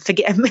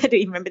forget. I don't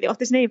even remember the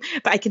author's name,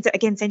 but I can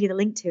again send you the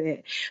link to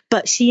it.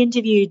 But she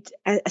interviewed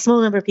a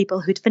small number of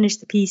people who'd finished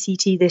the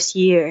PCT this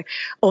year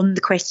on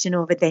the question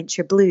of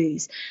adventure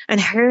blues.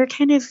 And her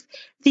kind of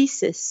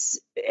thesis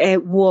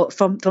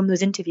from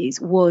those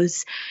interviews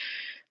was,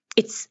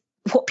 it's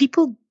what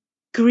people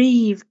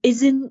grieve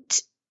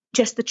isn't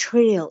just the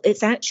trail,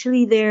 it's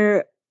actually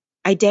their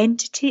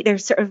identity, their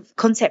sort of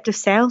concept of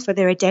self, or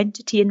their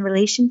identity in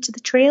relation to the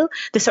trail,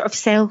 the sort of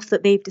self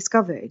that they've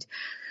discovered.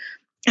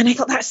 And I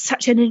thought that's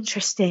such an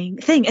interesting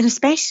thing. And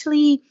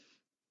especially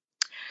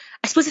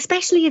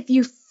if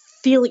you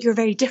feel like you're a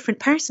very different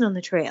person on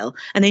the trail,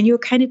 and then you're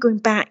kind of going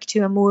back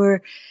to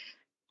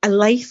a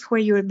life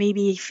where you're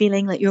maybe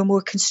feeling like you're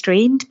more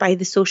constrained by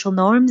the social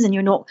norms, and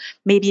you're not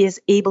maybe as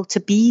able to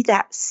be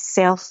that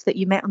self that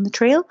you met on the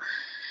trail.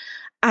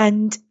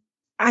 And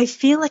I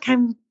feel like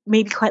I'm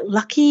maybe quite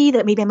lucky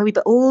that maybe I'm a wee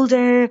bit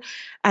older,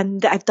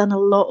 and that I've done a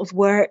lot of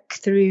work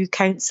through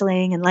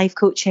counselling and life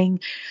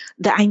coaching,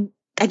 that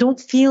I don't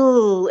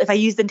feel, if I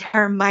use the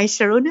term my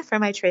Shona for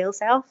my trail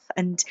self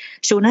and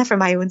Shona for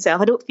my own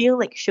self, I don't feel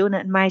like Shona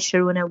and my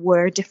Shona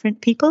were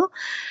different people.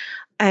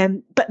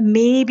 But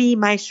maybe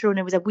my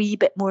Shona was a wee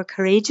bit more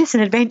courageous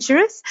and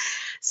adventurous.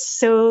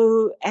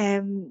 So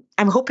I'm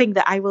hoping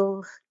that I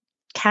will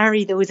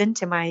carry those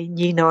into my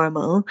new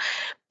normal.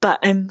 But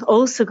I'm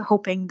also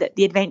hoping that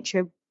the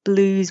adventure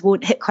blues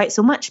won't hit quite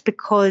so much,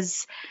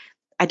 because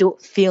I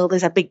don't feel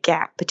there's a big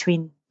gap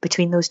between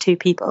those two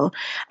people.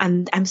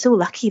 And I'm so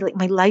lucky, like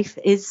my life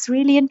is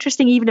really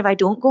interesting. Even if I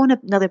don't go on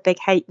another big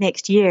hike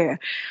next year,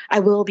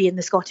 I will be in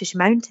the Scottish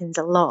mountains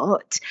a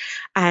lot.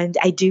 And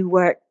I do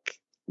work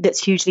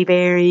that's hugely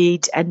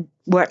varied and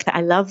work that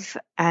I love.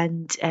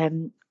 And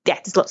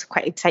there's lots of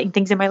quite exciting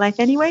things in my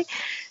life anyway.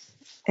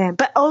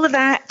 But all of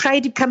that,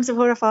 pride comes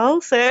before a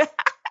fall. So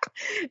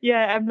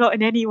yeah, I'm not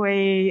in any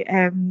way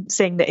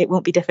saying that it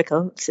won't be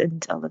difficult,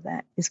 and all of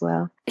that as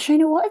well.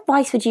 Shona, what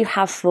advice would you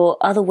have for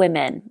other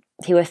women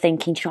who are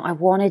thinking, I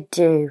want to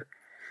do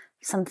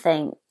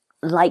something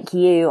like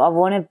you. I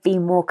want to be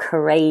more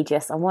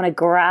courageous. I want to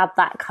grab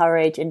that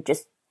courage and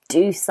just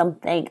do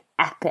something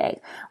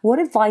epic. What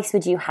advice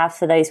would you have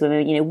for those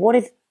women? You know, what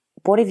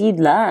have you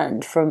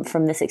learned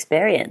from this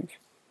experience?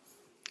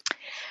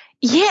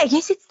 Yeah, I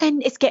guess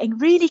it's getting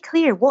really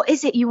clear. What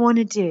is it you want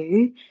to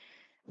do?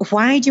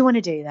 Why do you want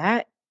to do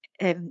that?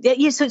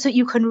 So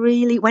you can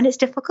really, when it's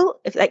difficult,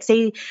 if like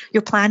say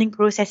your planning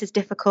process is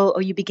difficult,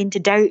 or you begin to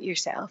doubt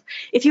yourself,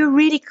 if you're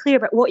really clear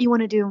about what you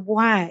want to do and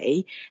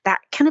why, that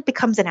kind of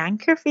becomes an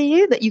anchor for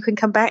you that you can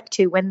come back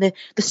to when the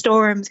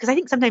storms, because I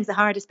think sometimes the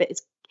hardest bit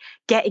is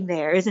getting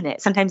there, isn't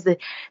it? Sometimes the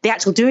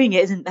actual doing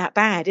it isn't that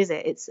bad, is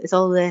it? It's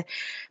all the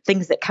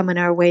things that come in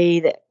our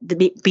way, that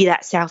be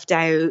that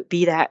self-doubt,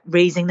 be that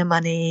raising the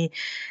money,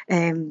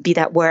 be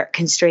that work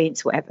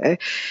constraints, whatever.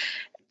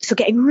 So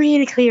getting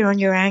really clear on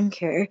your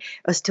anchor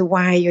as to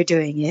why you're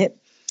doing it.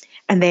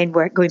 and then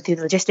we're going through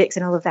the logistics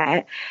and all of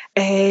that.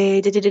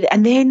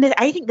 And then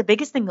I think the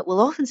biggest thing that will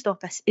often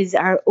stop us is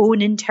our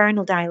own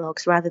internal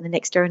dialogues rather than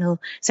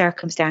external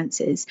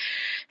circumstances.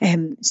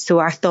 So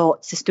our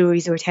thoughts, the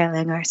stories we're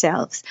telling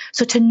ourselves.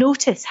 So to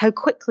notice how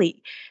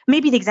quickly,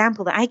 maybe the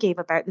example that I gave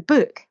about the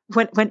book,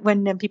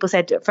 when people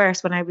said at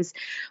first when I was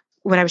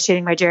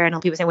sharing my journal,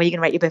 people saying, "Well, you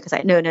can write your book." I was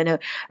like, no,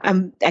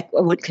 I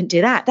couldn't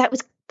do that. That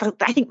was,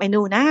 I think my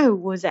no now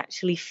was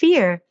actually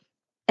fear.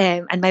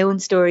 And my own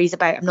stories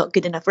about I'm not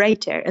good enough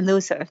writer and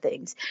those sort of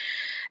things.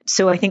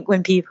 So I think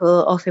when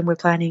people often we're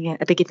planning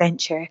a big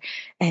adventure,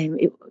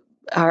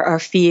 our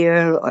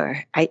fear,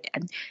 or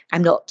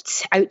I'm not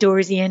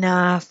outdoorsy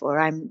enough, or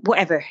I'm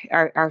whatever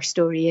our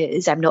story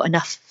is, I'm not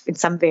enough in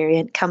some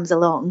variant comes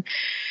along,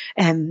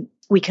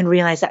 we can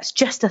realize that's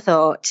just a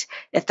thought.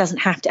 It doesn't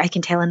have to, I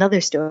can tell another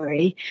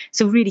story.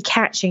 So really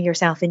catching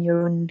yourself in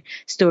your own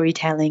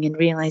storytelling and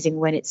realizing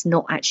when it's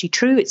not actually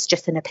true, it's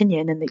just an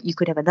opinion, and that you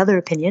could have another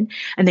opinion,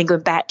 and then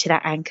going back to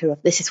that anchor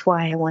of this is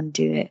why I want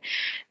to do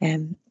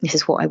it. This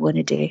is what I want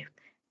to do.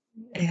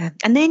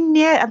 And then,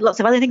 lots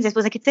of other things I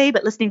suppose I could say,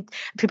 but listening,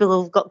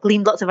 people have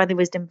gleaned lots of other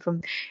wisdom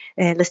from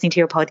listening to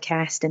your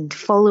podcast and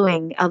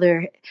following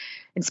other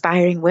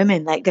inspiring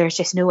women. Like there's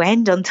just no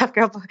end on Tough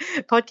Girl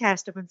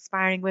podcast of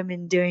inspiring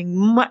women doing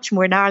much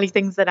more gnarly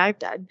things than I've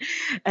done.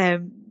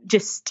 And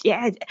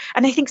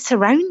I think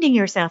surrounding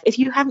yourself, if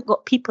you haven't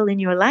got people in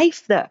your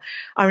life that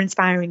are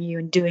inspiring you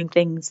and doing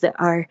things that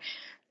are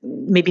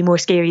maybe more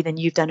scary than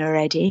you've done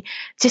already,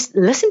 just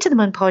listen to them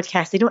on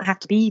podcasts. They don't have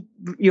to be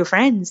your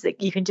friends.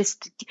 That you can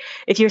just,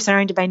 if you're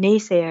surrounded by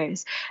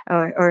naysayers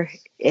or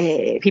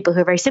people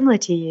who are very similar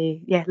to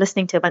you,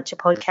 listening to a bunch of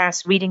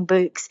podcasts, reading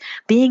books,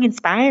 being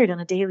inspired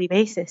on a daily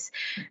basis,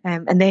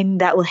 and then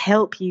that will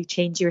help you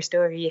change your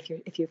story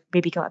if you've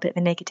maybe got a bit of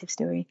a negative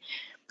story.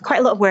 Quite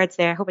a lot of words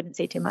there. I hope I didn't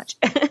say too much.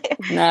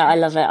 No, I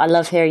love it. I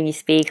love hearing you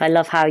speak. I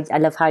love how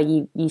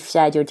you've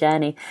shared your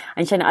journey.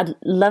 And Shona, I'd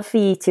love for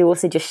you to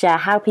also just share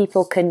how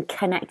people can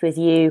connect with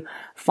you,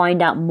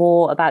 find out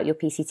more about your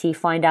PCT,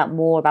 find out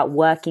more about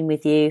working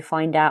with you,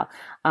 find out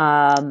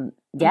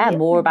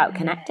more about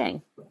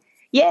connecting.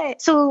 Yeah,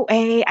 so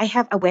I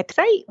have a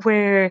website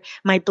where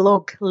my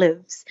blog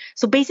lives.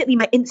 So basically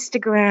my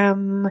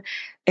Instagram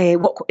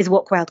is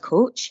Walk Wild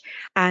Coach,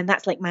 and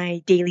that's like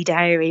my daily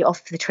diary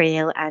off the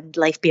trail and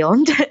life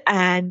beyond.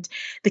 And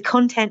the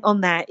content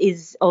on that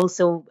is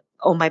also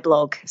on my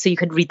blog. So you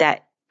can read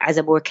that as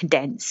a more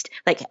condensed,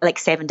 like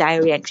 7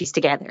 diary entries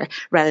together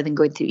rather than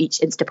going through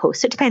each Insta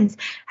post. So it depends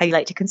how you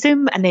like to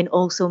consume. And then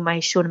also my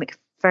Shona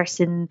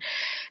Macpherson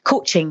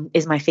coaching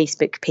is my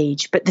Facebook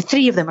page, but the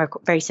 3 of them are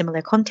very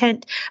similar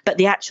content, but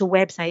the actual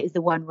website is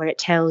the one where it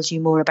tells you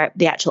more about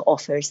the actual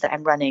offers that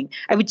I'm running.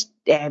 I would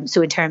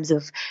so in terms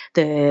of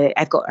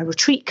I've got a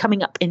retreat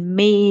coming up in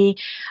May.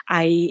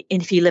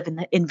 If you live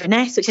in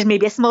Inverness, which is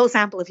maybe a small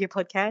sample of your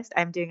podcast,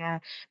 I'm doing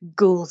a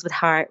Goals with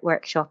Heart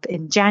workshop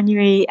in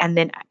January, and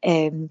then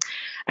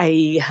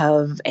I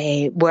have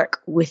a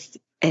work with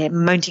a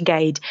mountain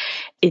guide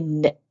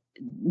in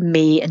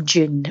May and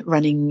June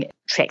running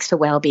treks for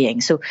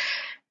wellbeing. So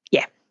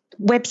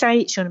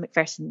website Shona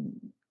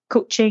Macpherson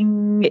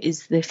coaching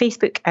is the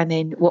Facebook, and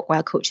then Walk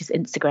Wild Coach is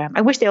Instagram.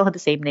 I wish they all had the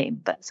same name,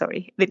 but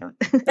sorry, they don't.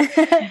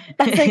 That's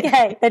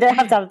okay. They don't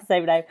have to have the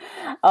same name.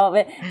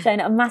 But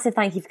Shona, a massive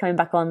thank you for coming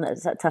back on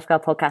the Tough Girl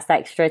Podcast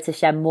Extra to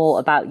share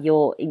more about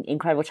your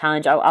incredible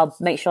challenge. I'll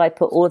make sure I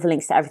put all of the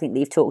links to everything that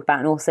you've talked about,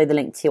 and also the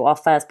link to our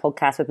first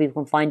podcast where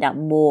people can find out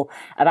more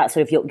about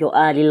sort of your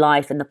early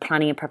life and the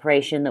planning and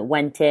preparation that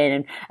went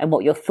in, and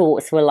what your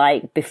thoughts were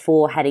like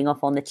before heading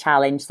off on the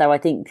challenge. So I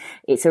think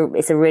it's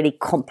a really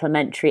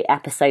complimentary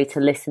episode to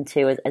listen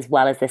to as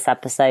well as this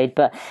episode.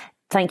 But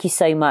thank you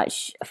so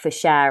much for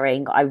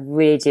sharing. I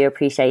really do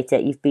appreciate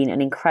it. You've been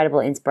an incredible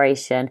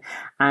inspiration,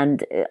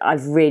 and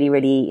I've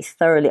really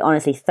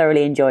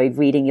thoroughly enjoyed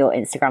reading your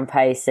Instagram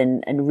posts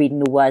and reading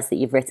the words that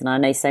you've written. I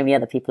know so many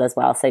other people as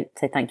well, so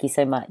thank you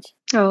so much.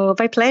 Oh,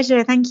 my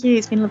pleasure. Thank you.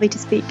 It's been lovely to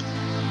speak.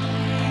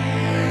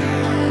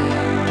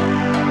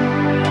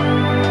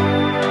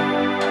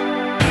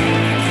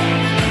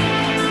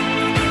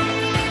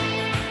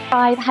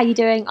 Hi, how you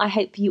doing? I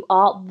hope you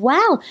are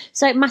well.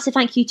 So massive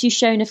thank you to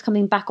Shona for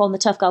coming back on the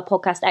Tough Girl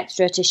Podcast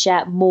Extra to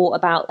share more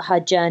about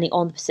her journey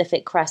on the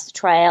Pacific Crest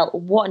Trail.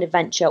 What an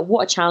adventure,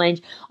 what a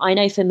challenge. I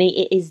know for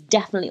me it is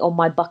definitely on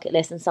my bucket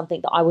list and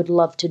something that I would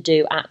love to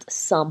do at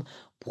some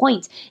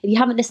point. If you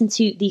haven't listened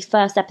to the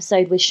first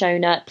episode with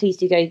Shona, please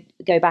do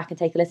go back and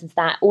take a listen to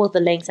that. All of the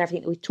links and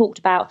everything that we've talked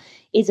about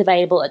is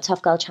available at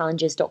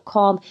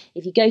toughgirlchallenges.com.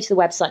 If you go to the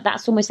website,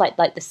 that's almost like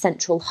the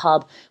central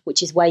hub,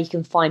 which is where you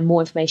can find more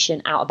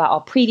information out about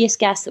our previous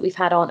guests that we've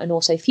had on and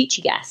also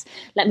future guests.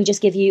 Let me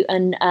just give you a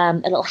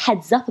little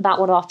heads up about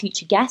one of our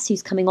future guests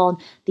who's coming on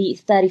the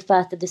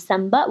 31st of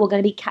December. We're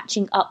going to be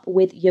catching up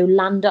with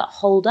Yolanda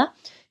Holder,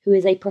 who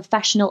is a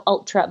professional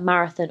ultra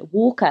marathon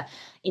walker.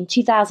 In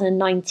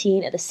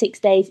 2019, at the 6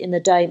 Days in the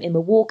Dome in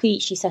Milwaukee,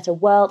 she set a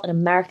world and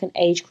American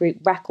age group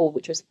record,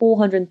 which was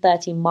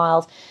 413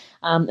 miles.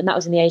 and that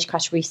was in the age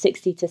category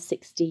 60 to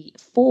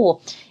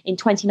 64. In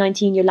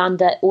 2019,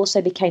 Yolanda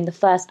also became the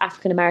first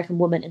African-American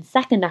woman and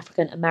second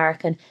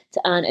African-American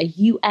to earn a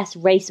U.S.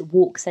 race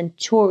walk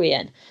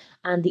centurion,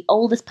 and the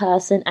oldest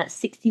person at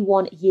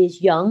 61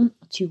 years young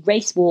to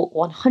race walk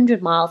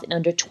 100 miles in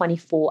under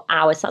 24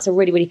 hours. So that's a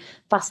really, really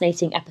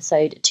fascinating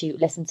episode to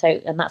listen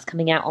to, and that's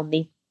coming out on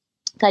the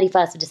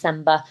 31st of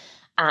December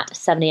at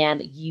 7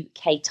 a.m.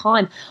 UK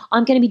time.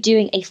 I'm going to be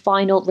doing a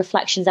final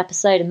reflections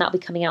episode, and that'll be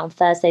coming out on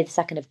Thursday, the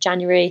 2nd of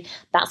January.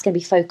 That's going to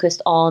be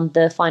focused on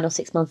the final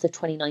 6 months of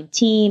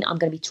 2019. I'm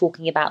going to be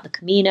talking about the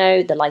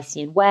Camino, the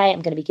Lycian Way.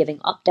 I'm going to be giving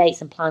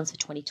updates and plans for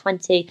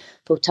 2020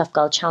 for Tough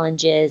Girl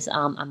Challenges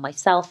and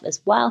myself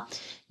as well.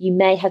 You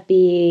may have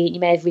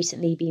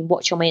recently been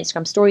watching on my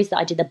Instagram stories that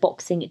I did the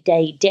Boxing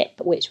Day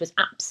dip, which was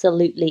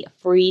absolutely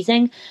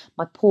freezing.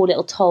 My poor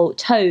little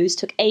toes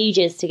took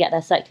ages to get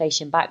their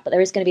circulation back, but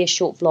there is going to be a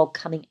short vlog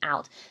coming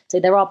out.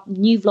 So there are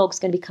new vlogs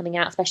going to be coming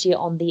out, especially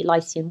on the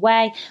Lycian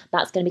Way.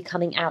 That's going to be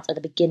coming out at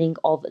the beginning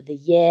of the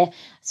year.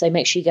 So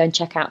make sure you go and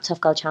check out Tough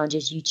Girl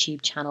Challenges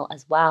YouTube channel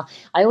as well.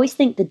 I always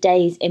think the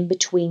days in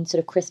between sort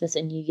of Christmas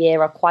and New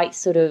Year are quite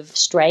sort of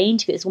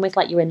strange. It's almost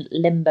like you're in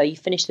limbo. You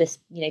finish this,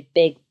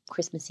 big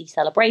Christmassy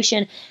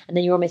celebration, and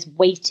then you're almost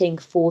waiting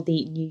for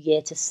the new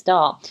year to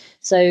start.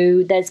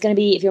 So there's going to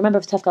be, if you're a member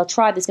of Tough Girl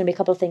Tribe, there's going to be a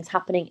couple of things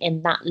happening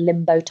in that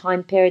limbo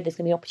time period. There's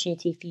going to be an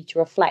opportunity for you to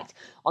reflect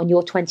on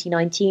your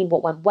 2019,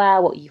 what went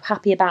well, what were you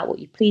happy about, what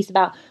were you pleased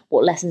about,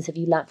 what lessons have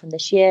you learned from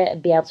this year,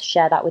 and be able to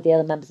share that with the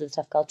other members of the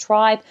Tough Girl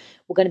Tribe.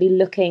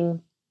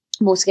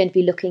 I'm also going to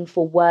be looking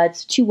for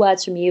two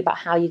words from you about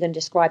how you're going to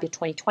describe your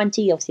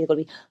 2020. Obviously, they've got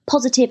to be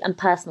positive and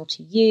personal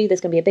to you. There's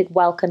going to be a big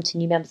welcome to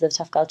new members of the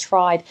Tough Girl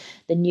Tribe,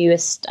 the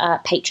newest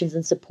patrons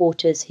and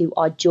supporters who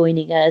are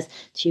joining us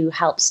to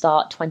help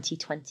start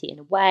 2020 in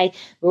a way.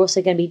 We're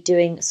also going to be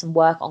doing some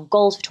work on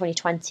goals for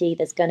 2020.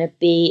 There's going to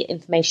be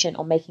information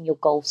on making your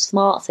goals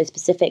smart, so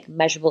specific,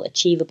 measurable,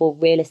 achievable,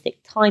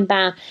 realistic,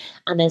 time-bound.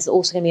 And there's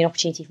also going to be an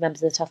opportunity for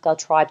members of the Tough Girl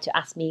Tribe to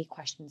ask me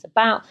questions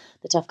about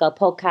the Tough Girl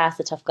podcast,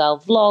 the Tough Girl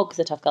vlog,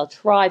 the Tough Girl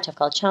Tribe, Tough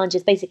Girl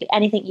Challenges, basically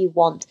anything you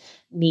want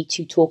me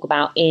to talk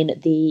about in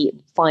the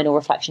final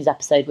reflections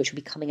episode, which will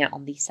be coming out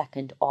on the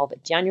 2nd of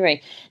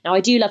January. Now,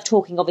 I do love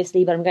talking,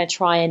 obviously, but I'm going to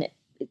try and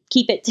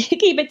keep it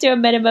to a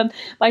minimum.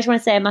 But I just want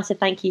to say a massive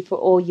thank you for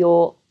all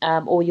your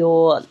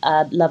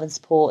love and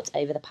support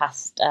over the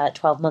past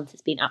 12 months.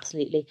 It's been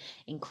absolutely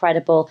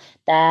incredible.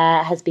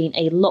 There has been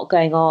a lot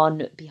going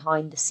on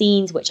behind the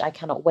scenes, which I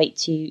cannot wait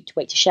to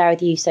share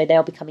with you. So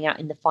they'll be coming out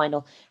in the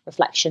final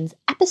reflections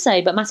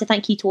episode. But massive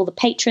thank you to all the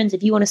patrons.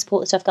 If you want to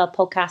support the Tough Girl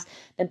podcast,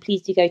 then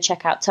please do go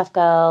check out not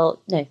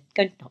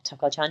Tough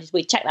Girl Challenges.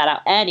 We check that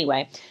out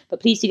anyway. But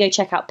please do go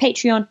check out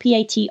Patreon,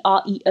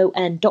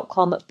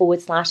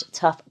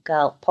 patreon.com/Tough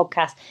Girl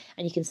podcast.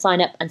 And you can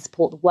sign up and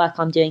support the work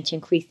I'm doing to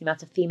increase the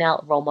amount of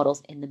female role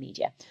models in the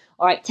media.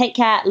 All right, take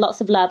care,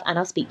 lots of love, and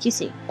I'll speak to you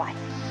soon.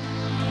 Bye.